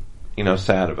feeling,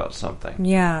 sad about something.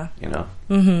 Yeah.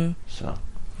 So.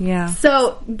 Yeah.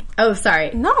 So,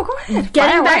 sorry. No, go ahead.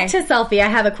 Getting back to Selfie, I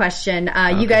have a question.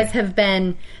 You guys have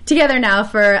been together now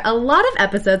for a lot of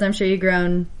episodes. I'm sure you've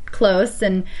grown close.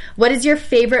 And what is your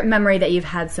favorite memory that you've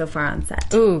had so far on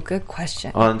set? Ooh, good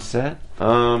question. On set?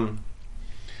 I'd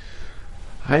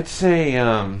say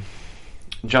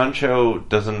John Cho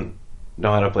doesn't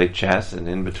know how to play chess, and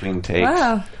in between takes,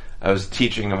 wow. I was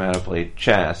teaching him how to play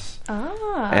chess.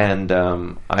 Ah. And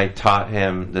I taught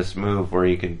him this move where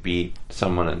he could beat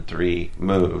someone in 3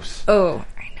 moves. Oh,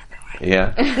 I know that one.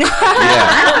 Yeah.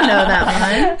 I don't know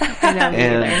that one.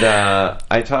 And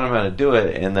I taught him how to do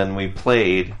it, and then we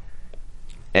played,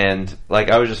 and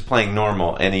I was just playing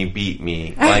normal, and he beat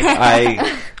me.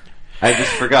 I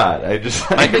just forgot. My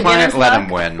client let him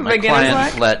win. My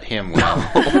client let him win. No,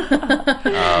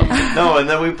 and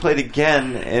then we played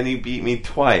again, and he beat me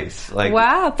twice.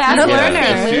 Wow, fast learner.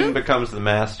 The student becomes the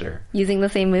master. Using the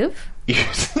same move?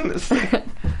 Using the same.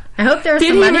 I hope there was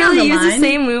Did some he money on the really use line. the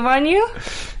same move on you?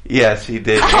 Yes, he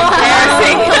did. It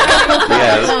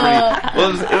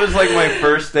was like my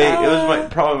first date. It was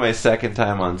probably my second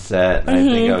time on set, and I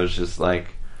think I was just I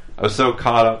was so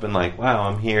caught up in wow,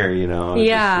 I'm here,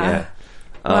 Yeah.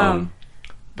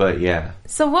 But yeah.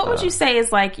 So what would you say is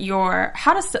how is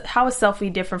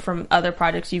Selfie different from other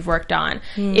projects you've worked on?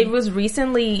 It was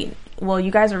recently,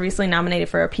 you guys were recently nominated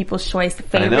for a People's Choice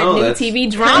favorite new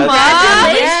TV drama.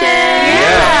 Congratulations!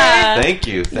 Yeah. Thank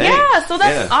you. Thanks. Yeah, so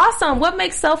that's awesome. What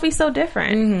makes Selfie so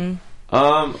different?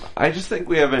 I just think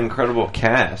we have an incredible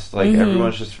cast.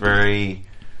 Everyone's just the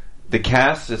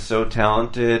cast is so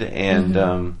talented, and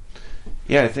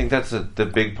I think that's the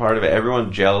big part of it.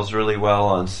 Everyone gels really well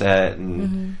on set,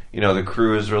 and the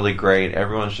crew is really great.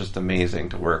 Everyone's just amazing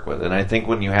to work with, and I think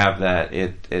when you have that,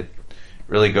 it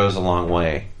really goes a long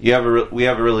way. We have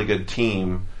a really good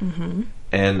team,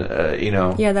 and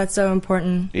Yeah, that's so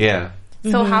important. Yeah.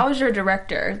 So how is your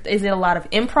director? Is it a lot of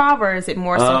improv, or is it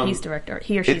more so he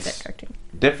or she's directing?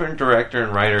 Different director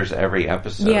and writers every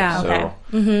episode. Yeah. So,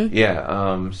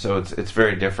 Okay. So it's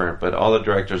very different, but all the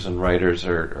directors and writers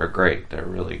are great. They're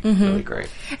really really great.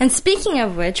 And speaking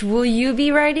of which, will you be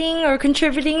writing or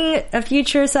contributing a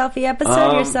future Selfie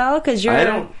episode yourself? Because you're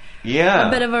a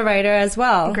bit of a writer as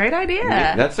well. Great idea.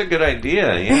 Yeah, that's a good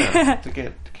idea. Yeah,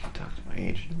 to talk to my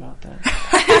agent about that.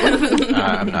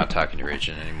 I'm not talking to your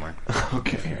agent anymore.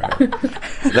 Okay, all right.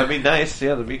 That'd be nice. Yeah,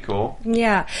 that'd be cool.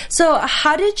 Yeah. So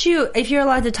how did you, if you're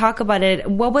allowed to talk about it,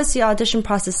 what was the audition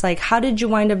process like? How did you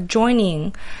wind up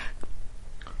joining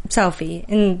Selfie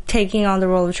and taking on the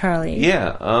role of Charlie?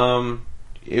 Yeah.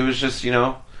 It was just,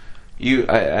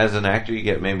 as an actor, you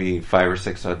get maybe 5 or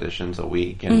 6 auditions a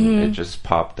week, and it just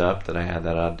popped up that I had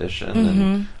that audition,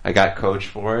 and I got coached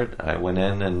for it. I went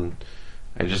in and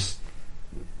I just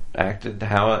acted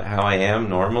how I am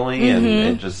normally, and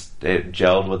it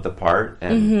gelled with the part,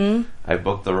 and I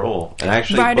booked the role. And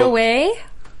actually, away.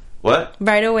 What?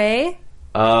 Right away.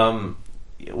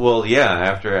 Well, yeah.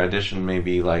 After I auditioned,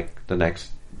 maybe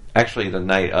the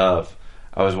night of,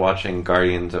 I was watching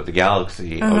Guardians of the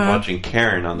Galaxy. I was watching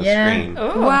Karen on the screen.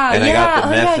 Ooh. Wow! And I got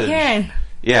the message. Karen.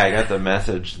 Yeah, I got the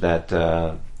message that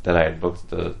I had booked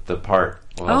the part.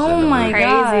 Oh my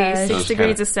god! Crazy! 6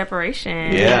 degrees of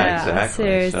separation. Yeah, exactly.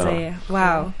 Seriously,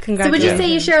 wow! So Congratulations. would you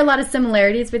say you share a lot of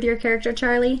similarities with your character,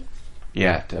 Charlie?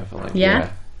 Yeah, definitely. Yeah?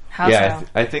 How so?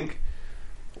 I think.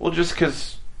 Well, just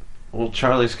because. Well,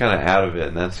 Charlie's kind of out of it,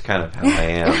 and that's kind of how I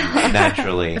am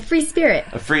naturally. A free spirit.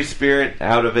 A free spirit,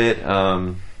 out of it.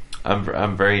 I'm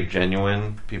very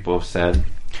genuine. People have said.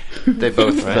 They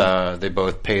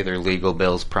both pay their legal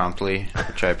bills promptly,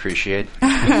 which I appreciate.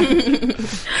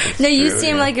 No, you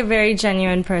seem like a very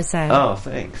genuine person. Oh,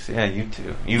 thanks. Yeah, you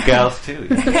too. You gals too.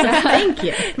 Thank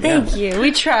you. Thank you.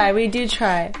 We try. We do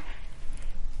try.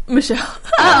 Michelle.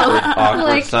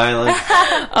 Awkward silence.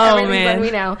 Oh man,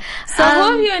 we know. So,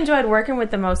 who have you enjoyed working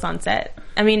with the most on set?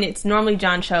 I mean, it's normally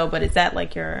John Cho, but is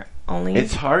that your only?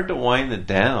 It's hard to wind it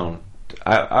down.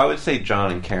 I would say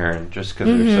John and Karen, just because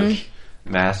they're such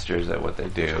masters at what they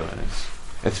do, and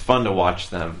it's fun to watch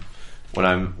them when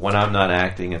I'm not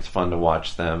acting, it's fun to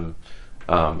watch them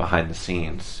behind the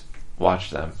scenes.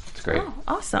 Watch them. It's great. Oh,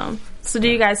 awesome. So do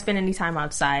you guys spend any time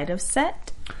outside of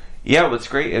set? Yeah, what's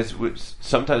great is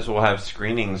sometimes we'll have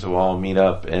screenings. We'll all meet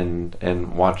up and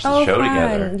watch the show fun.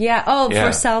 together. Yeah. Oh, Yeah. for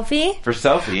selfie? For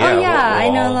selfie, yeah. Oh, yeah. We'll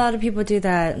I know all- a lot of people do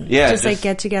that. Yeah, Just like just-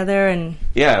 get together and...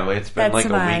 Yeah, it's been That's like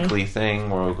fine. a weekly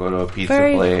thing where we'll go to a pizza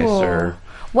Very place cool. or...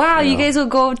 Wow, you know. guys will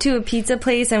go to a pizza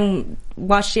place and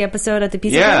watch the episode at the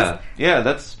pizza place? Yeah,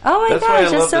 that's Oh my that's why gosh, I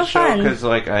that's love so the show fun. because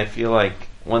like I feel like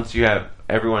once you have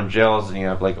everyone gels and you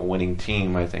have like a winning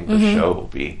team, I think the Mm-hmm. show will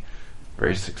be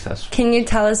very successful. Can you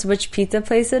tell us which pizza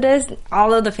place it is?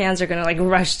 All of the fans are gonna like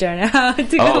rush there now to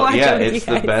go Oh watch yeah, it with it's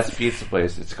you the guys. best pizza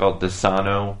place. It's called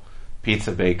Desano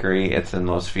Pizza Bakery. It's in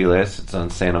Los Feliz. It's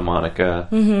on Santa Monica.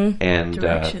 Mm-hmm. And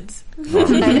Directions.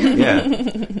 yeah.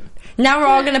 Now we're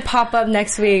all gonna pop up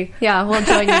next week. Yeah, we'll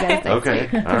join you guys next Okay.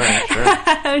 week. All right. Sure.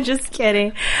 I'm just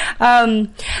kidding.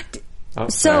 Oh,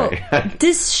 So sorry.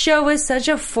 this show is such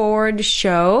a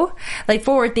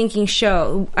forward-thinking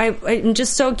show. I'm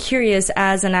just so curious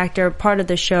as an actor, part of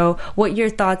the show, what your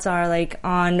thoughts are like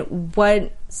on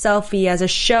what Selfie as a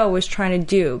show is trying to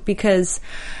do, because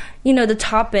the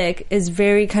topic is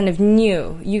very kind of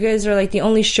new. You guys are like the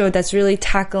only show that's really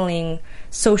tackling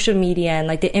social media and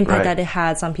like the impact Right. that it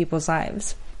has on people's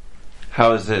lives.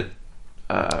 How is it?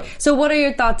 So what are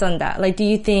your thoughts on that? Like, do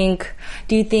you think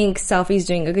Selfie's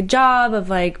doing a good job of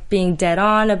like being dead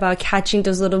on about catching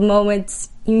those little moments,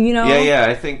 Yeah.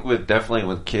 I think definitely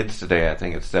with kids today, I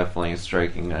think it's definitely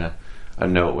striking a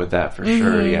note with that for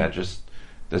sure. Yeah, just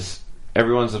this.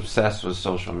 Everyone's obsessed with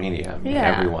social media. I mean,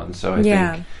 Yeah. everyone. So I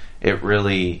Yeah. think it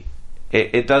really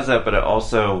it does that, but it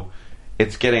also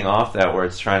it's getting off that where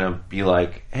it's trying to be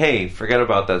like, hey, forget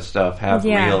about that stuff. Have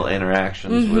Yeah. real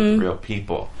interactions with real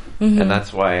people, and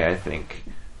that's why I think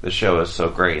the show is so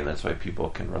great, and that's why people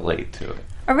can relate to it.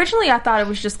 Originally, I thought it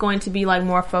was just going to be like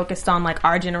more focused on like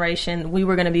our generation. We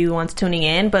were going to be the ones tuning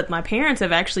in, but my parents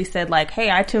have actually said like, "Hey,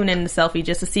 I tune in to Selfie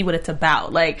just to see what it's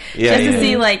about, like Yeah, just to yeah.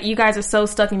 see like you guys are so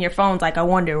stuck in your phones. Like, I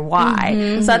wonder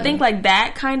why." So I think like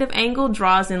that kind of angle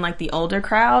draws in like the older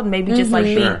crowd, maybe just like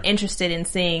being Sure. interested in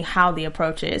seeing how the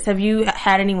approach is. Have you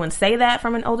had anyone say that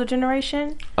from an older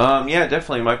generation? Yeah,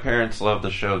 definitely. My parents love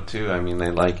the show too. I mean, they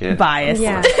like it. Bias.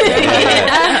 Yeah. Of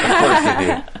course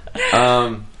they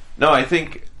do. No, I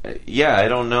think, I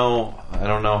don't know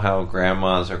how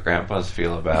grandmas or grandpas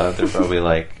feel about it. They're probably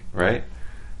like, right?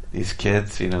 These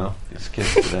kids, these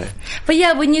kids today. But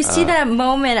yeah, when you see that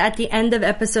moment at the end of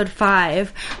episode 5,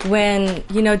 when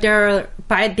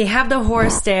they have the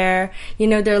horse there,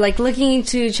 they're like looking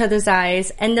into each other's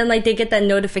eyes, and then like they get that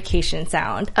notification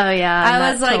sound. Oh yeah, I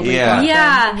that was like, totally Yeah.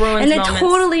 yeah, Ruins and it moments.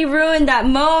 totally ruined that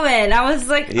moment. I was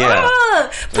like, Yeah. oh,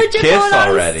 put your Kiss phone on.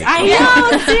 already. I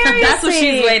know, seriously. That's what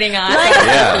she's waiting on. Like,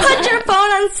 Yeah. put your phone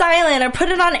on silent or put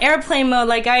it on airplane mode,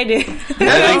 like I do. I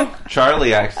think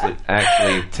Charlie actually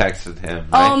texted him.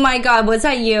 Right? Oh my God, was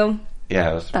that you?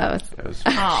 Yeah, it was. That was- It was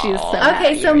She was so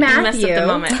Okay, so You messed Matthew, up the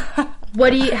moment.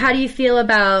 how do you feel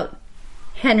about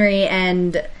Henry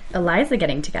and Eliza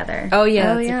getting together? Oh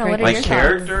yeah, Oh, that's a yeah, great what are my your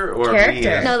character or Character. me?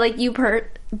 as- No, like you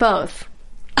both.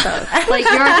 Like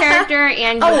your character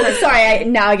and your Oh, person. sorry.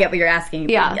 Now I get what you're asking.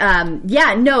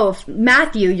 Yeah. No,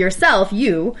 Matthew, yourself,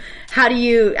 how do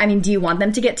you, do you want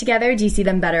them to get together? Do you see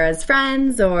them better as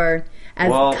friends or as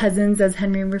Well, cousins, as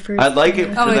Henry refers I'd like to?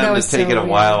 it for Oh, that them to was take so it a weird.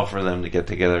 while for them to get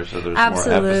together, so there's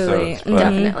Absolutely. more episodes. But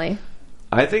Definitely.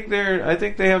 I think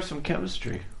they have some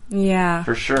chemistry Yeah.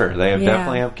 for sure. They Yeah.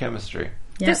 definitely have chemistry.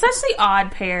 They're such the odd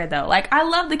pair, though. Like, I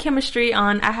love the chemistry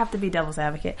on... I have to be devil's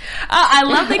advocate. I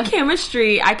love the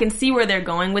chemistry. I can see where they're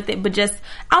going with it, but just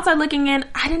outside looking in,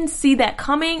 I didn't see that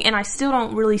coming, and I still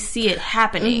don't really see it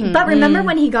happening. But remember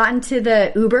when he got into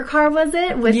the Uber car, was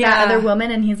it? With Yeah. that other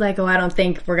woman, and he's like, I don't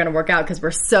think we're going to work out because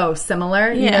we're so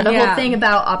similar. You know, the Yeah. whole thing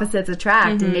about opposites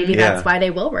attract, and maybe Yeah. that's why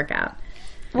they will work out.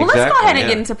 Well, let's go Exactly, ahead and yeah.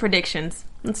 get into predictions.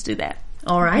 Let's do that.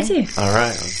 Alrighty. All right.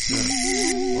 Let's do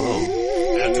it. Whoa.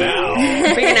 And now,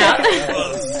 Freaking out.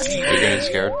 Buzz TV. Are you getting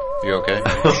scared? You okay?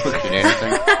 You need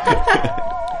anything?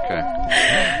 Okay.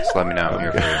 Just let me know. I'm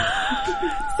here for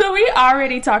you. So we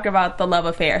already talked about the love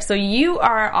affair. So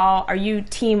are you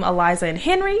team Eliza and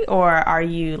Henry, or are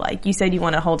you, like, you said you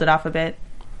want to hold it off a bit?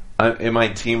 Am I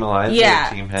Team Eliza Yeah.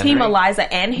 or Team Henry? Team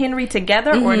Eliza and Henry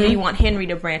together, or do you want Henry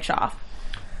to branch off?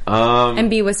 And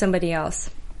be with somebody else.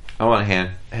 I want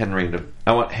Henry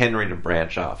to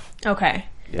branch off. Okay.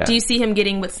 Yeah. Do you see him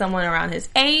getting with someone around his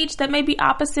age that may be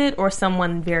opposite, or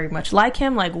someone very much like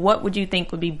him? Like, what would you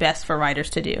think would be best for writers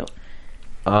to do?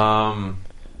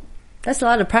 That's a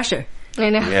lot of pressure. I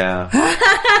know. Yeah.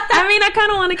 I mean, I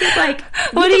kind of want to get like,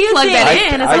 What do you plug think?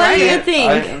 that in. It's What like, do you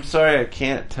think? I'm sorry, I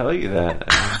can't tell you that.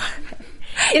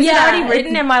 is it already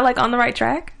written? Am I like on the right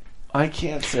track? I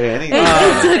can't say anything.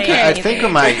 I think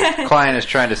what my client is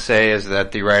trying to say is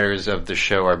that the writers of the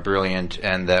show are brilliant,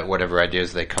 and that whatever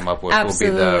ideas they come up with will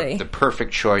Absolutely. be the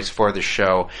perfect choice for the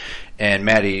show. And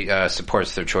Maddie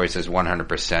supports their choices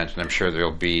 100%, and I'm sure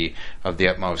they'll be of the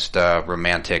utmost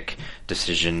romantic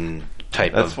decision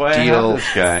type That's of why I deal. have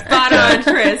this guy. Spot on,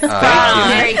 Chris. Spot on.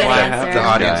 Very good Why I have answer. this The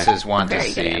guy. audiences want to Very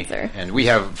good see, answer. and we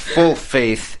have full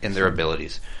faith in their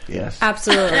abilities. Yes.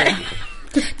 Absolutely.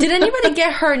 Did anybody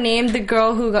get her name? The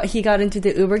girl who he got into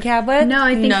the Uber cab with? No,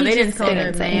 I think No, he they just didn't called say her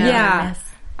anything. Mia. Yeah. Yes.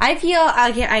 I feel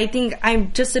I think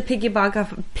I'm just to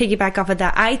piggyback off of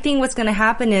that. I think what's going to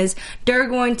happen is they're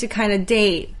going to kind of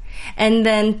date, and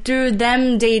then through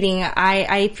them dating,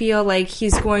 I feel like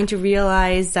he's going to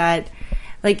realize that.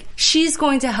 Like, she's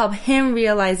going to help him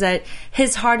realize that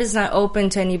his heart is not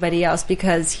open to anybody else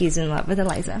because he's in love with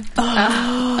Eliza. So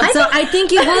I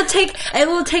think it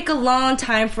will take a long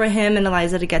time for him and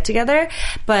Eliza to get together,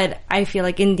 but I feel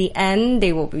like in the end,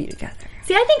 they will be together.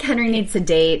 See, I think Henry needs to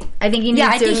date. I think he needs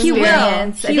I to think he will.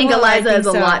 experience. I He think will, Eliza I has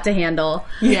think a so. lot to handle.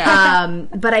 Yeah.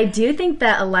 But I do think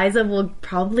that Eliza will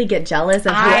probably get jealous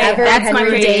of that's whoever my Henry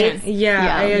prediction. dates.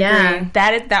 Yeah, I agree. Yeah.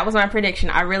 That was my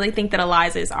prediction. I really think that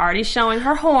Eliza is already showing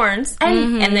her horns,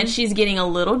 and that she's getting a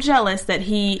little jealous that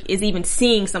he is even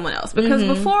seeing someone else. Because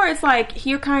before, it's like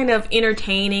you're kind of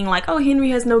entertaining, like, oh,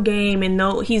 Henry has no game, and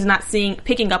no, he's not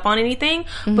picking up on anything.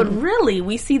 But really,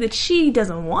 we see that she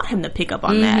doesn't want him to pick up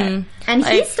on that. And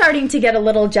he's starting to get a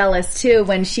little jealous too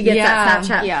when she gets that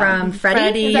Snapchat Yeah. from Freddie.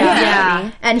 Freddie, Is that his yeah.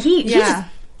 name? And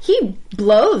he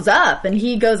blows up and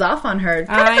he goes off on her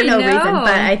kind of for I no know. reason,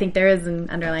 but I think there is an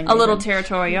underlying A little reason.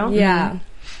 territorial. Yeah.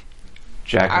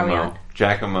 Are we on?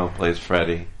 Giacomo plays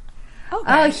Freddy.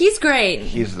 Oh, he's great.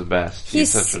 He's the best.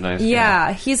 He's such a nice guy.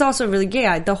 Yeah, he's also really good.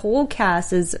 Yeah, the whole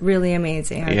cast is really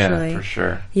amazing, actually. Yeah, for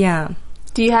sure. Yeah.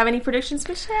 Do you have any predictions,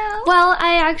 Michelle? Well,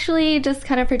 I actually just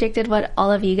kind of predicted what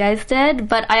all of you guys did,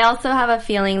 but I also have a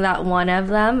feeling that one of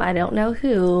them, I don't know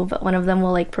who, but one of them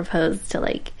will like propose to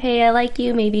like, hey, I like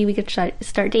you, maybe we could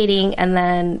start dating, and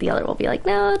then the other will be like,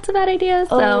 no, it's a bad idea.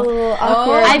 So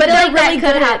Awkward. I But feel they're like that really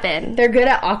could good happen. They're good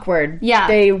at awkward. Yeah.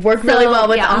 They work really well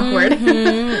with awkward.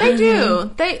 They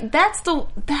do.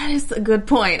 That is a good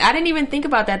point. I didn't even think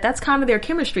about that. That's kind of their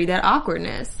chemistry, that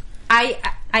awkwardness.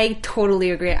 I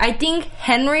totally agree. I think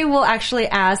Henry will actually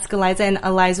ask Eliza, and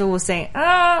Eliza will say,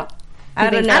 "Oh, I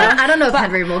don't know." I don't know if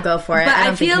Henry will go for it. But I I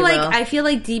don't think feel he like will. I feel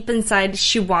like deep inside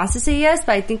she wants to say yes,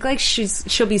 but I think like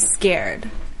she'll be scared.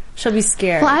 She'll be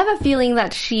scared. Well, I have a feeling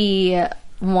that she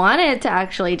wanted to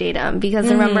actually date him because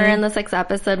remember in the 6th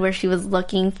episode where she was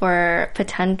looking for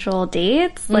potential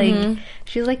dates, like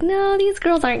she was like, no, these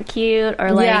girls aren't cute,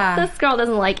 or like this girl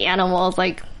doesn't like animals,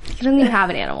 like he doesn't even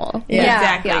have an animal.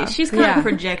 Exactly. Yeah. She's kind of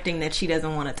projecting that she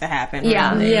doesn't want it to happen.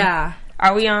 Yeah. really. Yeah.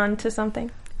 Are we on to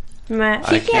something? Matt?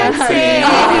 I can't say.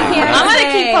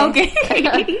 I'm going to keep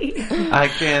poking. I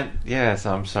can't. Yes,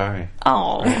 I'm sorry.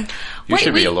 Oh. You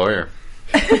should be a lawyer.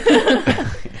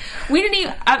 We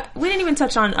didn't even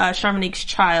touch on Charmonique's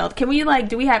child. Can we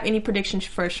do we have any predictions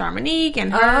for Charmonique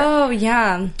and her? Oh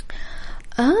yeah.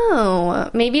 Oh,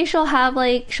 maybe she'll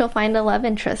find a love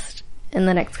interest in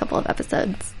the next couple of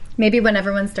episodes. Maybe when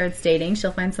everyone starts dating,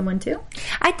 she'll find someone too.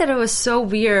 I thought it was so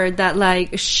weird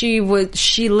that she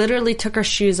literally took her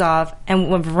shoes off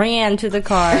and ran to the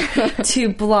car to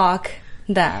block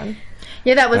them.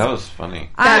 Yeah, that That was funny.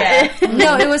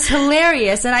 No, it was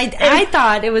hilarious, and I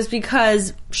thought it was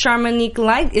because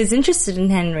Charmonique is interested in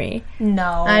Henry.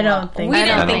 No. I don't think We so.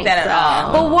 didn't think that at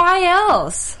all. But why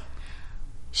else?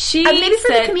 She Maybe for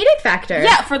said, the comedic factor.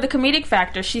 Yeah, for the comedic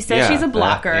factor. She said Yeah, she's a that,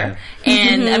 blocker.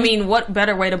 And, I mean, what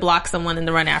better way to block someone than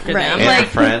to run after them? And a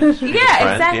friend.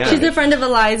 Yeah, exactly. She's a friend of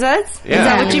Eliza's. Yeah, Is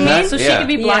that what you mean? So she Yeah. could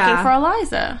be blocking Yeah. for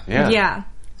Eliza. Yeah. Yeah.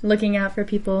 Looking out for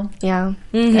people. Yeah.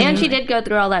 And she did go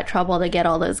through all that trouble to get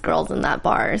all those girls in that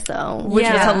bar, so. Which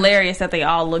Yeah. was hilarious that they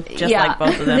all looked just Yeah. like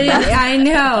both of them. I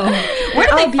know. Where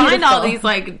do they find all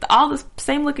beautiful. these, all the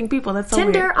same looking people? That's so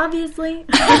Tinder, weird. obviously.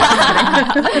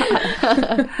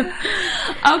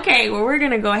 Okay, well, we're going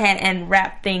to go ahead and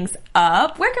wrap things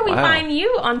up. Where can we Wow. find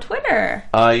you on Twitter?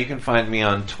 You can find me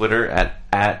on Twitter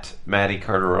at Maddie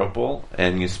Carteropole,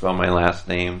 and you spell my last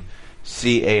name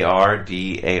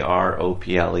Cardarople.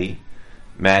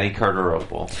 Maddie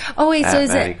Carteropole. Oh wait, so At is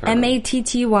Maddie it Carteropole.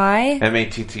 Matty? Matty.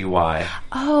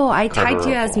 Oh, I typed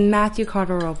you as Carteropole. Matthew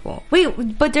Carteropole.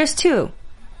 Wait, but there's two.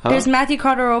 Huh? There's Matthew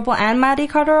Carteropole and Maddie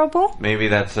Carteropole. Maybe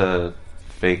that's a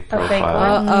fake fake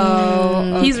profile.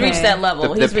 Oh, He's reached that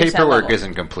level. The He's reached that paperwork level.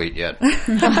 isn't complete yet.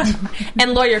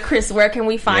 And lawyer Chris, where can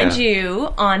we find Yeah.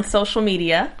 you on social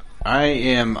media? I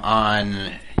am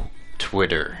on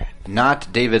Twitter.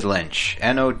 Not David Lynch.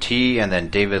 N-O-T and then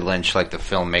David Lynch, like the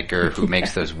filmmaker who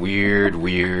makes those weird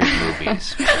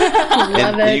movies.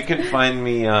 And you can find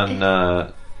me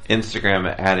on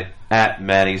Instagram at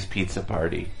Maddie's Pizza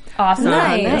Party. Awesome.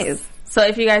 Nice. So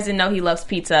if you guys didn't know, he loves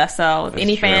pizza. So if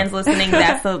any true. fans listening,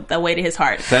 that's the way to his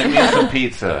heart. Send me some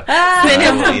pizza. Send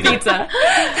him I will some eat it. pizza.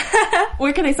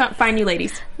 Where can they find you,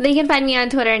 ladies? They can find me on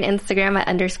Twitter and Instagram at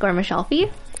 _Michelfi.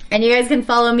 And you guys can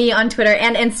follow me on Twitter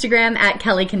and Instagram at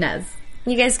Kelly Kinez.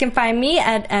 You guys can find me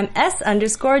at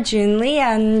ms_Junlee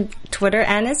on Twitter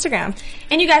and Instagram.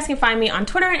 And you guys can find me on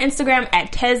Twitter and Instagram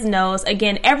at Tez Knows.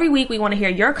 Again, every week we want to hear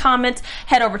your comments.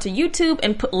 Head over to YouTube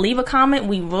and leave a comment.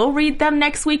 We will read them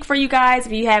next week for you guys.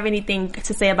 If you have anything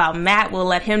to say about Matt, we'll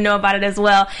let him know about it as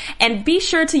well. And be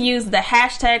sure to use the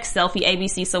hashtag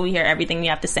 #SelfieABC so we hear everything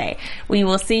you have to say. We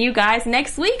will see you guys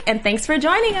next week, and thanks for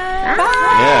joining us.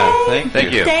 Yeah,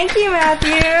 thank you. Thank you,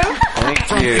 Matthew. Thank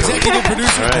you. Executive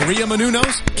producers All right. Maria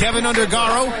Menounos, Kevin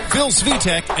Undergaro, Phil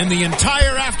Svitek, and the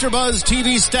entire AfterBuzz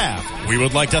TV staff. We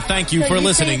would like to thank you for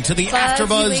listening to the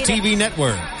AfterBuzz TV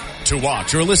network. To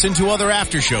watch or listen to other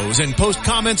after shows and post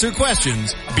comments or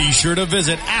questions, be sure to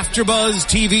visit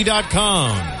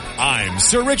AfterBuzzTV.com. I'm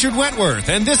Sir Richard Wentworth,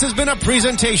 and this has been a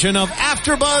presentation of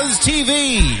AfterBuzz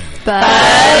TV.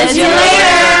 Buzz you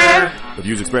later! The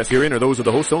views expressed herein are those of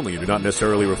the host only and do not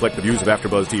necessarily reflect the views of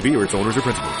AfterBuzz TV or its owners or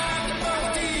principals.